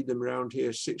can see them around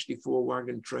here, 64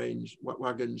 wagons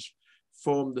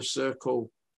formed the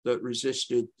circle that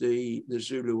resisted the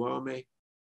Zulu army.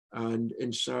 And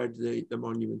inside the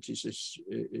monument is this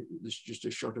just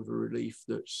a shot of a relief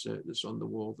that's on the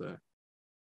wall there.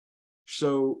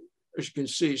 So as you can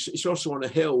see, it's also on a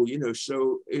hill, you know,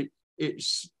 so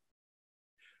it's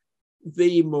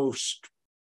the most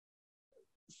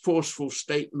forceful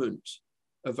statement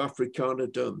of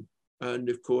Afrikanerdom. And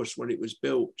of course, when it was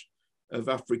built, of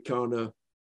Afrikaner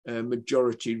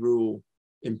majority rule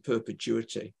in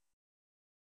perpetuity.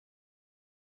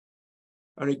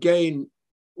 And again,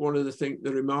 one of the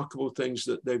remarkable things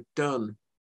that they've done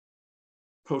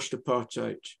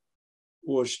post-apartheid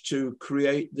was to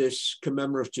create this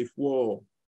commemorative wall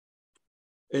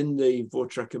in the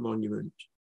Voortrekker monument,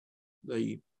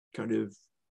 the kind of,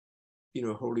 you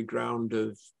know, holy ground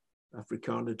of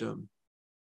Afrikanerdom.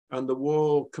 And the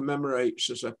wall commemorates,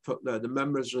 as I put there, the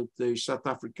members of the South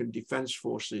African Defence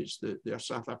Forces, the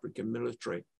South African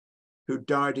military, who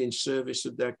died in service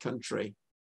of their country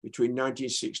between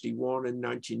 1961 and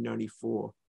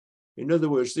 1994. In other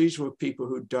words, these were people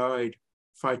who died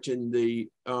fighting the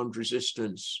armed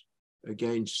resistance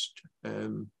against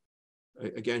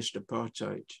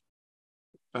apartheid,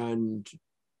 and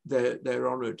they're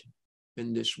honoured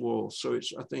in this wall. So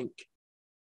it's, I think,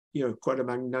 you know, quite a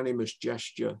magnanimous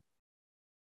gesture.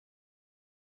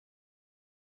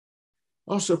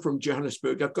 Also from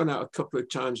Johannesburg, I've gone out a couple of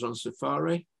times on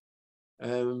safari,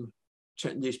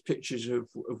 taking these pictures of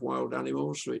wild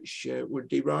animals, which were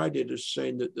derided as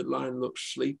saying that the lion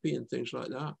looks sleepy and things like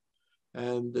that.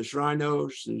 There's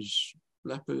rhinos, there's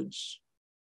leopards,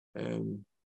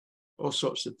 all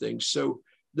sorts of things. So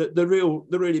the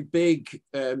really big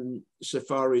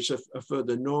safaris are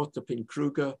further north, up in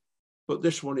Kruger, but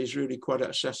this one is really quite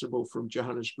accessible from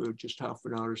Johannesburg, just half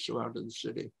an hour or so out of the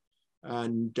city.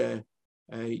 And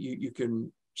you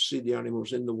can see the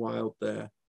animals in the wild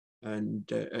there and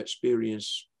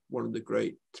experience one of the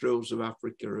great thrills of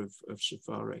Africa of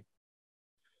safari.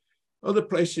 Other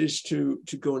places to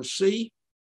go and see,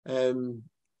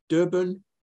 Durban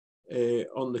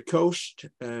on the coast,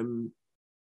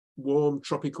 warm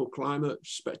tropical climate,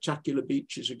 spectacular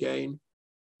beaches again.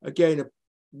 Again, a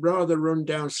rather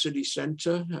rundown city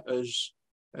centre as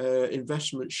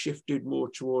investment shifted more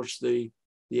towards the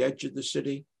edge of the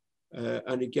city.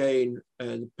 And again,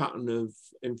 the pattern of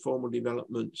informal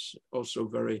developments also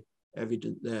very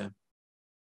evident there.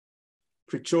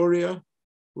 Pretoria,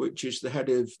 which is the head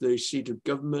of the seat of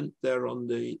government there on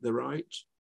the right,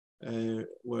 and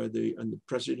the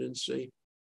presidency.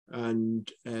 And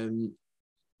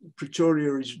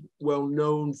Pretoria is well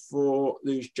known for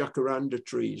these jacaranda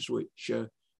trees, which, as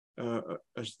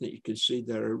I think you can see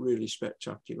there, are really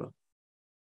spectacular.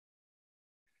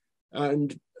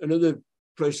 And another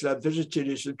place that I visited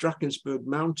is the Drakensberg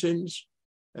Mountains,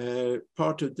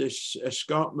 part of this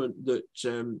escarpment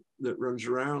that runs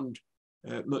around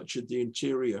much of the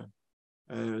interior.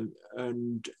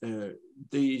 And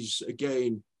these,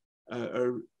 again,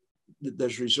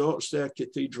 there's resorts there,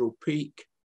 Cathedral Peak,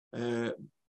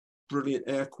 brilliant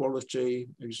air quality,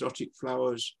 exotic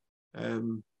flowers,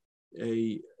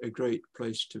 a great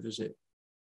place to visit.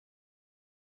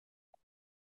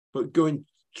 But going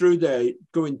to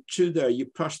there, you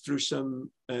pass through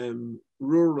some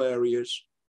rural areas.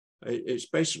 It's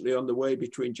basically on the way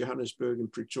between Johannesburg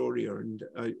and Pretoria, and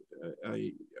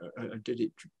I did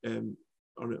it on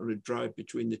a drive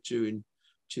between the two in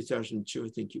 2002, I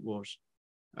think it was.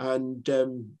 And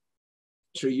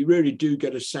so you really do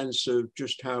get a sense of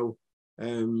just how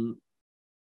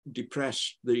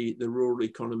depressed the rural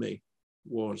economy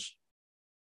was.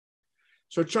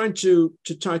 So trying to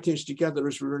tie things together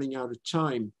as we're running out of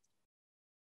time,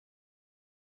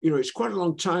 you know, it's quite a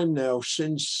long time now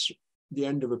since the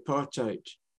end of apartheid,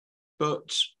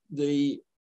 but the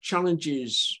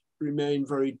challenges remain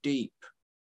very deep.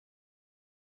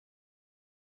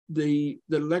 The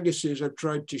legacies I've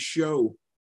tried to show,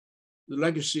 the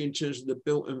legacy in terms of the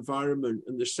built environment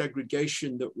and the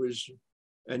segregation that was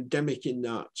endemic in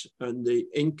that, and the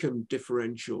income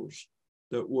differentials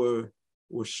that were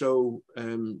so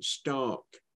stark,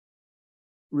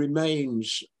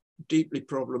 remains deeply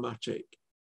problematic.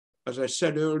 As I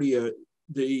said earlier,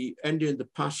 the ending of the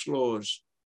pass laws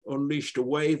unleashed a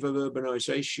wave of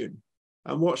urbanization.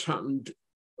 And what's happened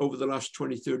over the last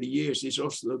 20, 30 years is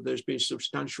also that there's been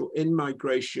substantial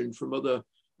in-migration from other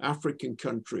African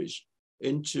countries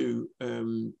into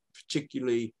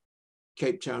particularly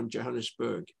Cape Town,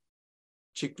 Johannesburg,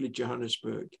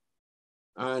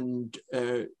 And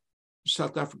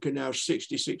South Africa now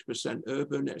 66%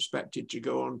 urban, expected to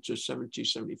go on to 70,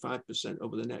 75%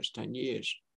 over the next 10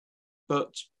 years.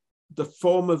 But the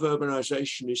form of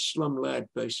urbanization is slum-led,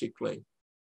 basically,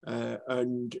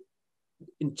 and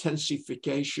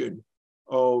intensification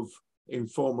of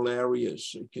informal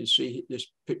areas. You can see this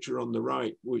picture on the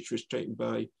right, which was taken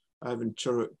by Ivan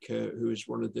Turek, who is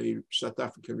one of the South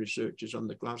African researchers on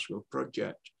the Glasgow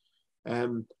project.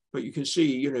 But you can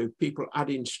see, you know, people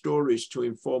adding stories to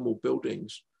informal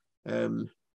buildings. I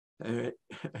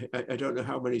don't know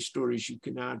how many stories you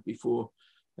can add before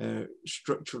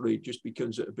structurally it just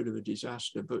becomes a bit of a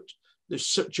disaster. But there's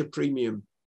such a premium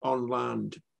on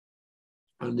land.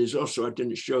 And there's also, I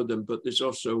didn't show them, but there's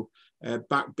also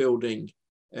back building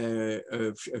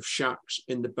of shacks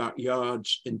in the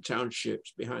backyards in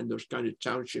townships. Behind those kind of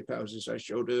township houses I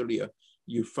showed earlier,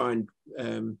 you find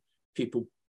people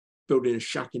building a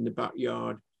shack in the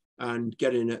backyard and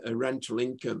getting a rental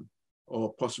income,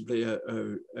 or possibly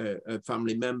a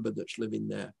family member that's living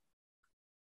there.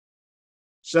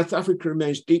 South Africa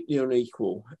remains deeply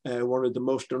unequal, one of the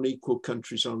most unequal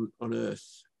countries on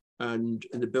earth. And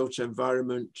in the built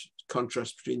environment,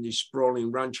 contrast between these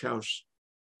sprawling ranch house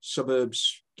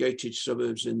suburbs, gated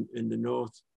suburbs in the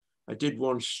north. I did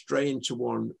once stray into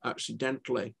one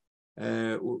accidentally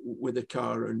with a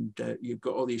car, and you've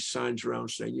got all these signs around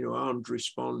saying, you know, armed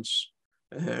response,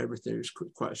 everything. It was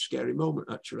quite a scary moment,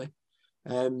 actually.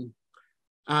 And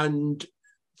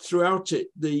throughout it,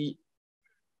 the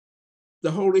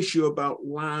whole issue about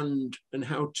land and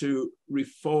how to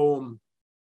reform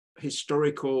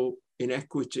historical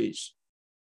inequities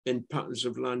in patterns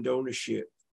of land ownership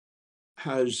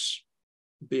has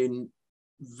been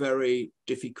very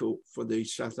difficult for the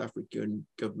South African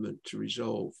government to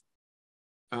resolve.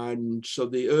 And so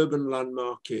the urban land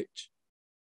market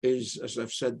is, as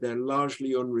I've said, they're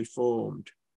largely unreformed.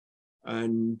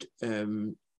 And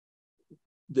one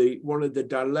of the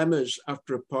dilemmas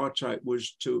after apartheid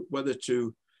was whether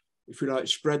to, if you like,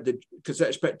 spread because the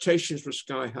expectations were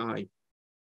sky high.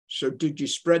 So did you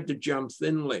spread the jam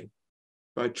thinly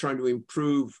by trying to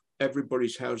improve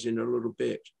everybody's housing a little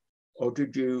bit? Or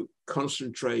did you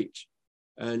concentrate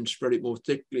and spread it more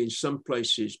thickly in some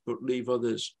places, but leave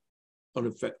others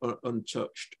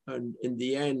untouched. And in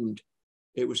the end,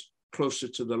 it was closer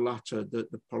to the latter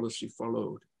that the policy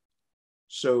followed.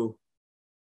 So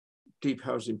deep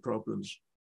housing problems.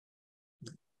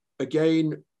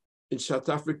 Again, in South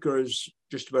Africa, as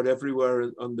just about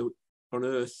everywhere on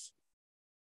Earth,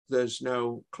 there's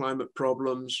now climate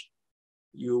problems.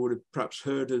 You would have perhaps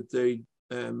heard of the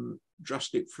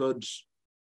drastic floods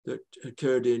that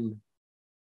occurred in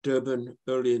Durban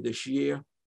earlier this year,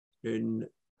 in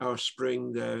our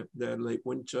spring, their late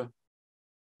winter.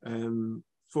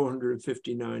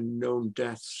 459 known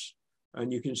deaths.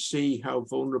 And you can see how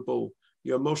vulnerable,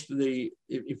 most of the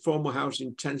informal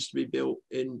housing tends to be built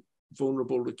in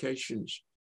vulnerable locations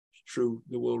through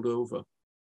the world over.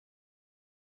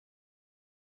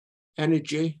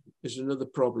 Energy is another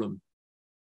problem.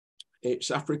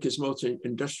 It's Africa's most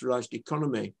industrialized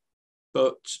economy,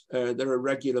 but there are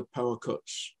regular power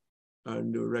cuts,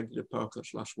 and there were regular power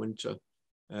cuts last winter,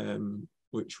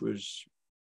 which was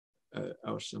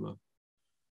our summer.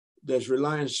 There's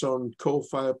reliance on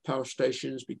coal-fired power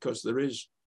stations because there is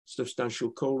substantial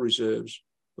coal reserves,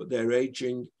 but they're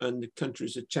aging, and the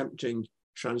country's attempting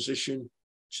transition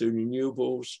to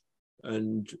renewables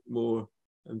and more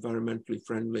environmentally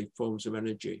friendly forms of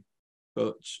energy.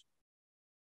 But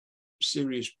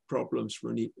serious problems for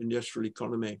an industrial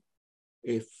economy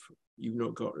if you've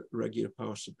not got a regular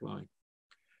power supply.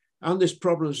 And there's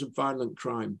problems of violent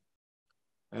crime.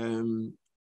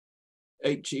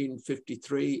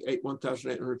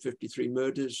 1,853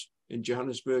 murders in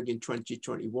Johannesburg in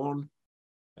 2021,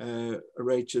 a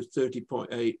rate of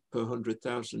 30.8 per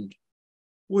 100,000,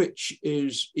 which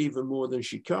is even more than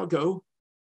Chicago,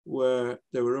 where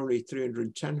there were only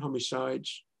 310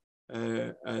 homicides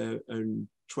and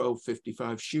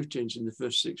 1,255 shootings in the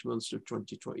first 6 months of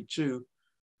 2022.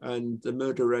 And the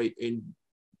murder rate in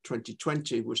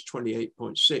 2020 was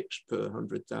 28.6 per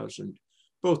 100,000,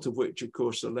 both of which, of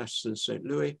course, are less than St.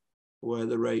 Louis, where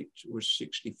the rate was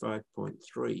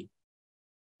 65.3.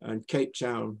 And Cape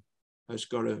Town has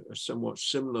got a somewhat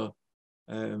similar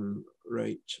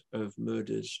rate of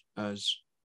murders as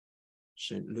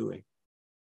St. Louis.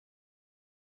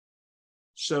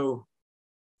 So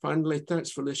finally,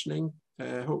 thanks for listening.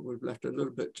 I hope we've left a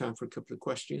little bit of time for a couple of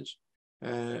questions.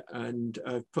 And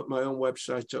I've put my own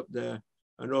website up there.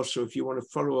 And also, if you want to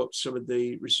follow up some of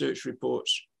the research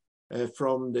reports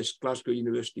from this Glasgow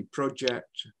University project,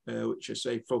 which I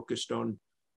say focused on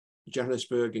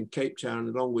Johannesburg and Cape Town,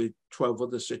 along with 12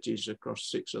 other cities across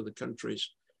 6 other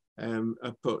countries.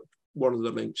 I put one of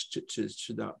the links to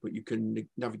that, but you can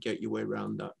navigate your way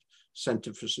around that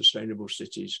Centre for Sustainable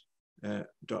Cities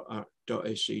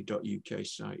 .ac.uk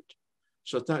site.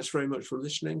 So thanks very much for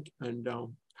listening, and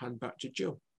I'll hand back to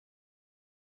Jill.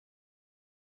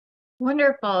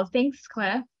 Wonderful. Thanks,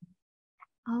 Cliff.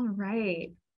 All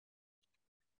right.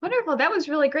 Wonderful. That was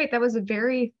really great. That was a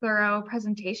very thorough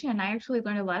presentation. I actually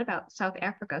learned a lot about South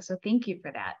Africa, so thank you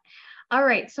for that. All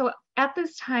right, so at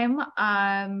this time,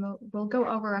 we'll go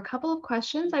over a couple of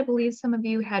questions. I believe some of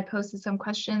you had posted some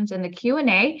questions in the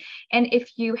Q&A, and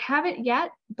if you haven't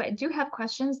yet, but do have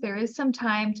questions, there is some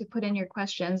time to put in your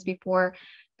questions before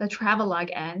the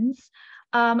Travelogue ends.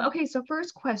 Okay, so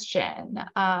first question.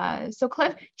 So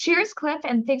Cliff, cheers, Cliff,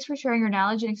 and thanks for sharing your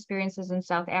knowledge and experiences in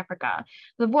South Africa.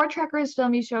 The Voortrekker's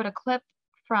film you showed a clip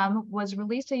from was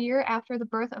released a year after the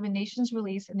Birth of a Nation's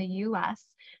release in the US.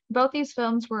 Both these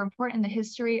films were important in the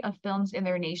history of films in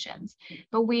their nations,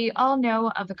 but we all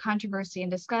know of the controversy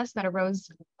and disgust that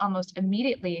arose almost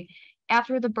immediately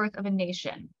after the Birth of a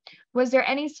Nation. Was there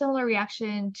any similar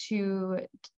reaction to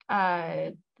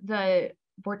the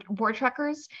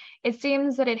Voortrekkers? It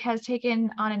seems that it has taken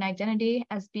on an identity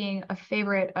as being a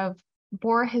favorite of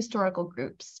Boer historical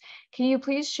groups. Can you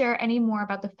please share any more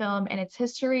about the film and its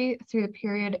history through the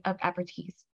period of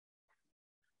apartheid?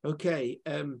 Okay,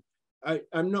 I'm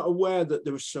not aware that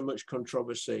there was so much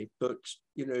controversy, but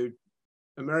you know,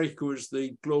 America was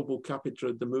the global capital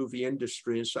of the movie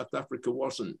industry, and South Africa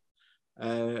wasn't.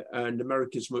 And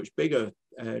America is much bigger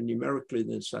numerically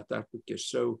than South Africa,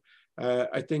 so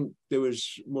I think there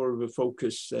was more of a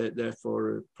focus,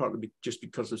 therefore, partly just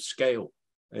because of scale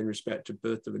in respect to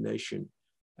Birth of a Nation.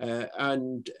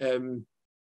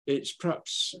 It's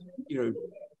perhaps, you know,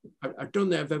 I don't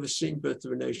think I've ever seen Birth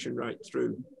of a Nation right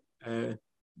through.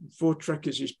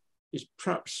 Voortrekkers is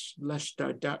perhaps less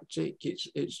didactic.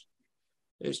 It's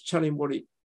telling what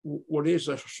is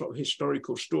a sort of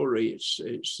historical story. It's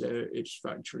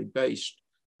factually based,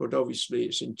 but obviously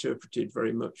it's interpreted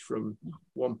very much from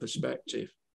one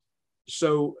perspective.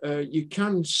 So you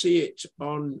can see it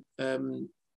on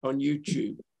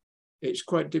YouTube. it's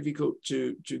quite difficult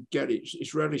to get it.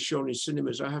 It's rarely shown in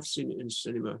cinemas. I have seen it in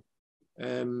cinema,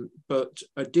 but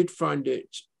I did find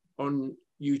it on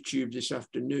YouTube this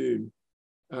afternoon,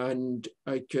 and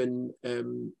I can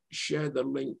share the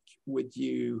link with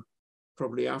you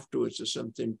probably afterwards or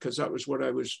something, because that was what I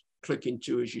was clicking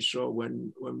to, as you saw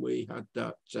when we had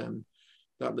that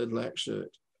that little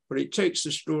excerpt. But it takes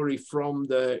the story from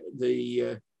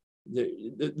the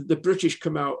British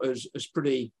come out as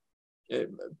pretty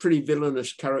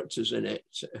villainous characters in it,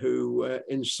 who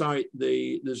incite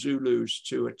the Zulus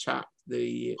to attack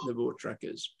the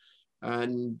Voortrekkers,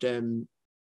 and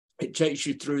it takes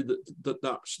you through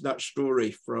that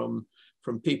story from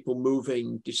people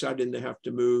moving, deciding they have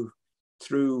to move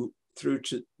through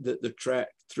to the trek,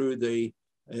 through the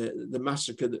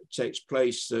massacre that takes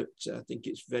place at, I think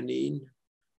it's Venin,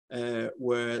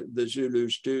 where the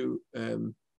Zulus do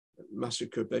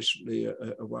massacre basically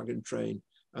a wagon train,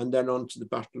 and then on to the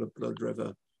Battle of Blood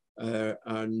River,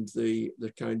 and the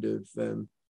kind of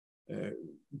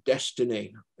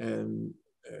destiny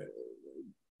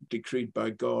decreed by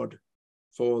God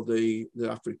for the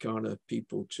Afrikaner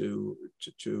people to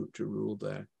rule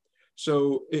there.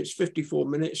 So it's 54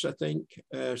 minutes, I think,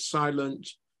 silent.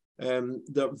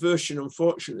 The version,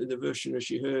 unfortunately, the version, as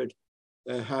you heard,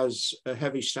 has a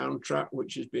heavy soundtrack,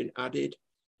 which has been added.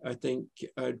 I think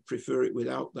I'd prefer it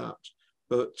without that,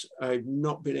 but I've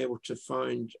not been able to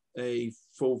find a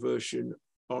full version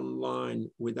online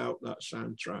without that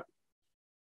soundtrack.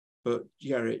 But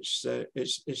yeah, it's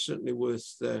certainly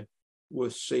worth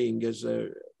seeing as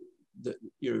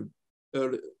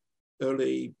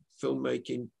early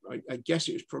filmmaking. I guess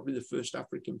it was probably the first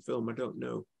African film. I don't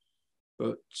know,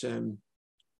 but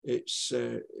it's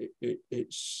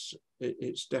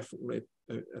definitely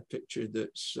a picture that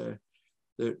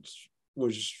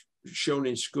was shown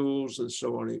in schools and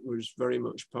so on. It was very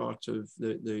much part of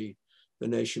the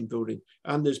nation building.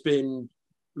 And there's been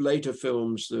later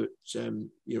films that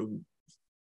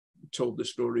told the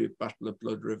story of Battle of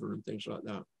Blood River and things like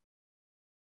that.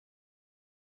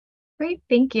 Great,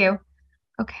 thank you.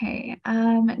 Okay,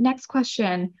 next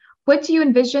question. What do you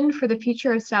envision for the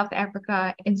future of South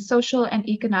Africa in social and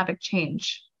economic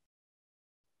change?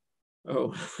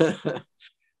 Oh,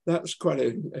 that's quite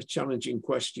a challenging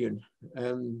question.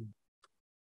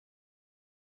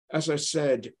 As I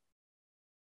said,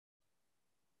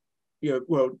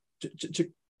 well, to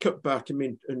cut back, I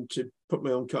mean, and to put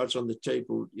my own cards on the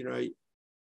table,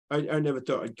 I never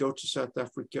thought I'd go to South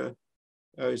Africa.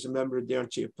 I was a member of the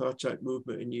anti-apartheid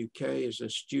movement in UK as a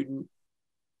student.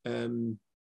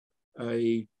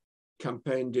 I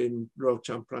campaigned in Royal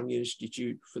Town Planning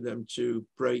Institute for them to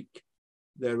break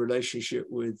their relationship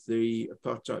with the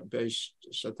apartheid-based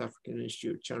South African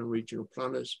Institute of Channel Regional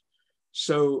Planners.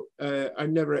 So I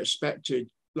never expected,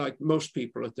 like most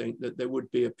people, I think, that there would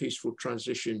be a peaceful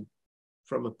transition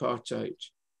from apartheid.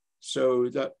 So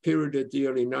that period of the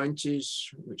early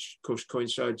 90s, which of course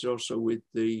coincides also with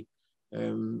the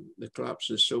collapse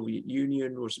of the Soviet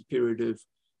Union, was a period of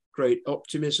great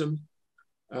optimism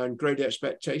and great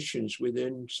expectations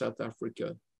within South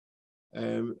Africa.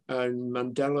 And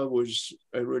Mandela was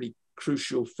a really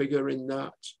crucial figure in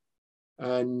that.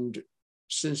 And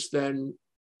since then,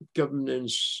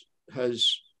 governance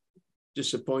has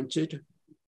disappointed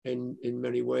in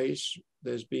many ways.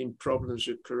 There's been problems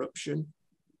with corruption.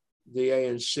 The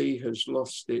ANC has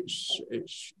lost its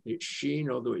sheen,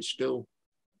 although it still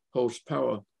holds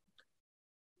power.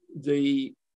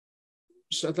 The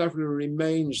South Africa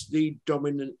remains the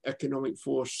dominant economic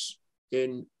force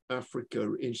in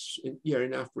Africa.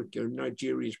 In Africa,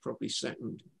 Nigeria is probably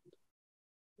second.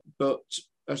 But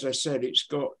as I said,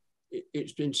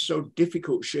 it's been so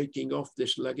difficult shaking off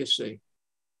this legacy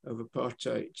of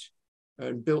apartheid,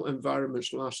 and built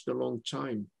environments last a long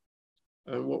time.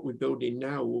 And what we're building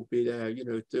now will be there,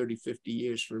 30, 50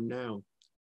 years from now.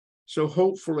 So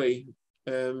hopefully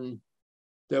there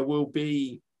will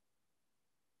be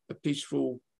a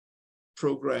peaceful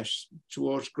progress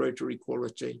towards greater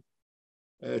equality,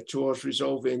 towards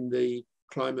resolving the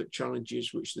climate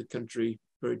challenges which the country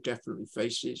very definitely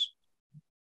faces.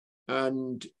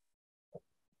 And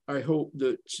I hope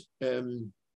that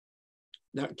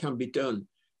that can be done.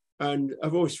 And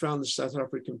I've always found the South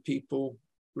African people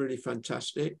really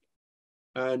fantastic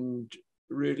and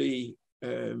really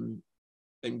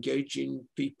engaging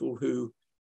people who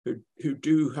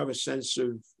do have a sense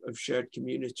of shared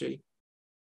community.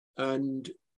 And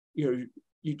you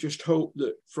just hope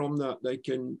that from that they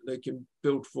can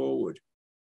build forward.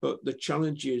 But the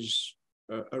challenges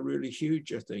are really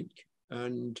huge, I think,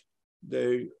 and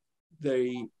they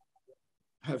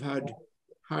have had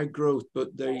high growth,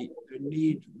 but they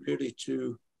need really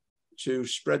to to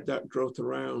spread that growth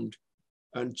around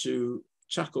and to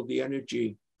tackle the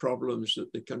energy problems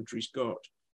that the country's got.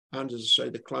 And as I say,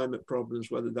 the climate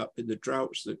problems, whether that be the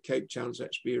droughts that Cape Town's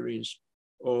experienced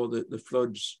or the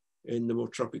floods in the more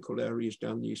tropical areas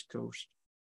down the East Coast.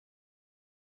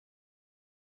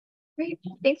 Great,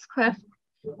 thanks, Cliff.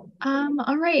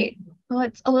 All right, well,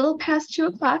 it's a little past 2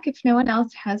 o'clock. If no one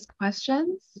else has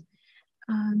questions,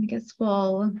 I guess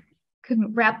we'll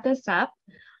wrap this up.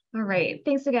 All right,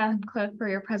 thanks again, Cliff, for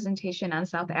your presentation on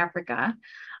South Africa.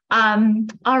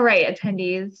 All right,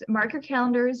 attendees, mark your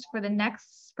calendars for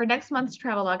next month's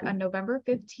Travelogue on November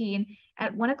 15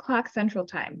 at 1 o'clock Central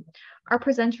Time. Our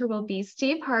presenter will be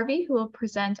Steve Harvey, who will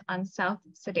present on South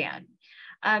Sudan.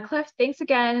 Cliff, thanks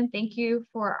again, and thank you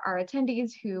for our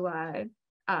attendees who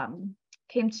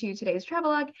came to today's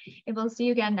Travelogue, and we'll see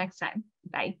you again next time.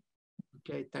 Bye.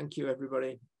 Okay, thank you,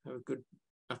 everybody. Have a good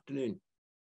afternoon.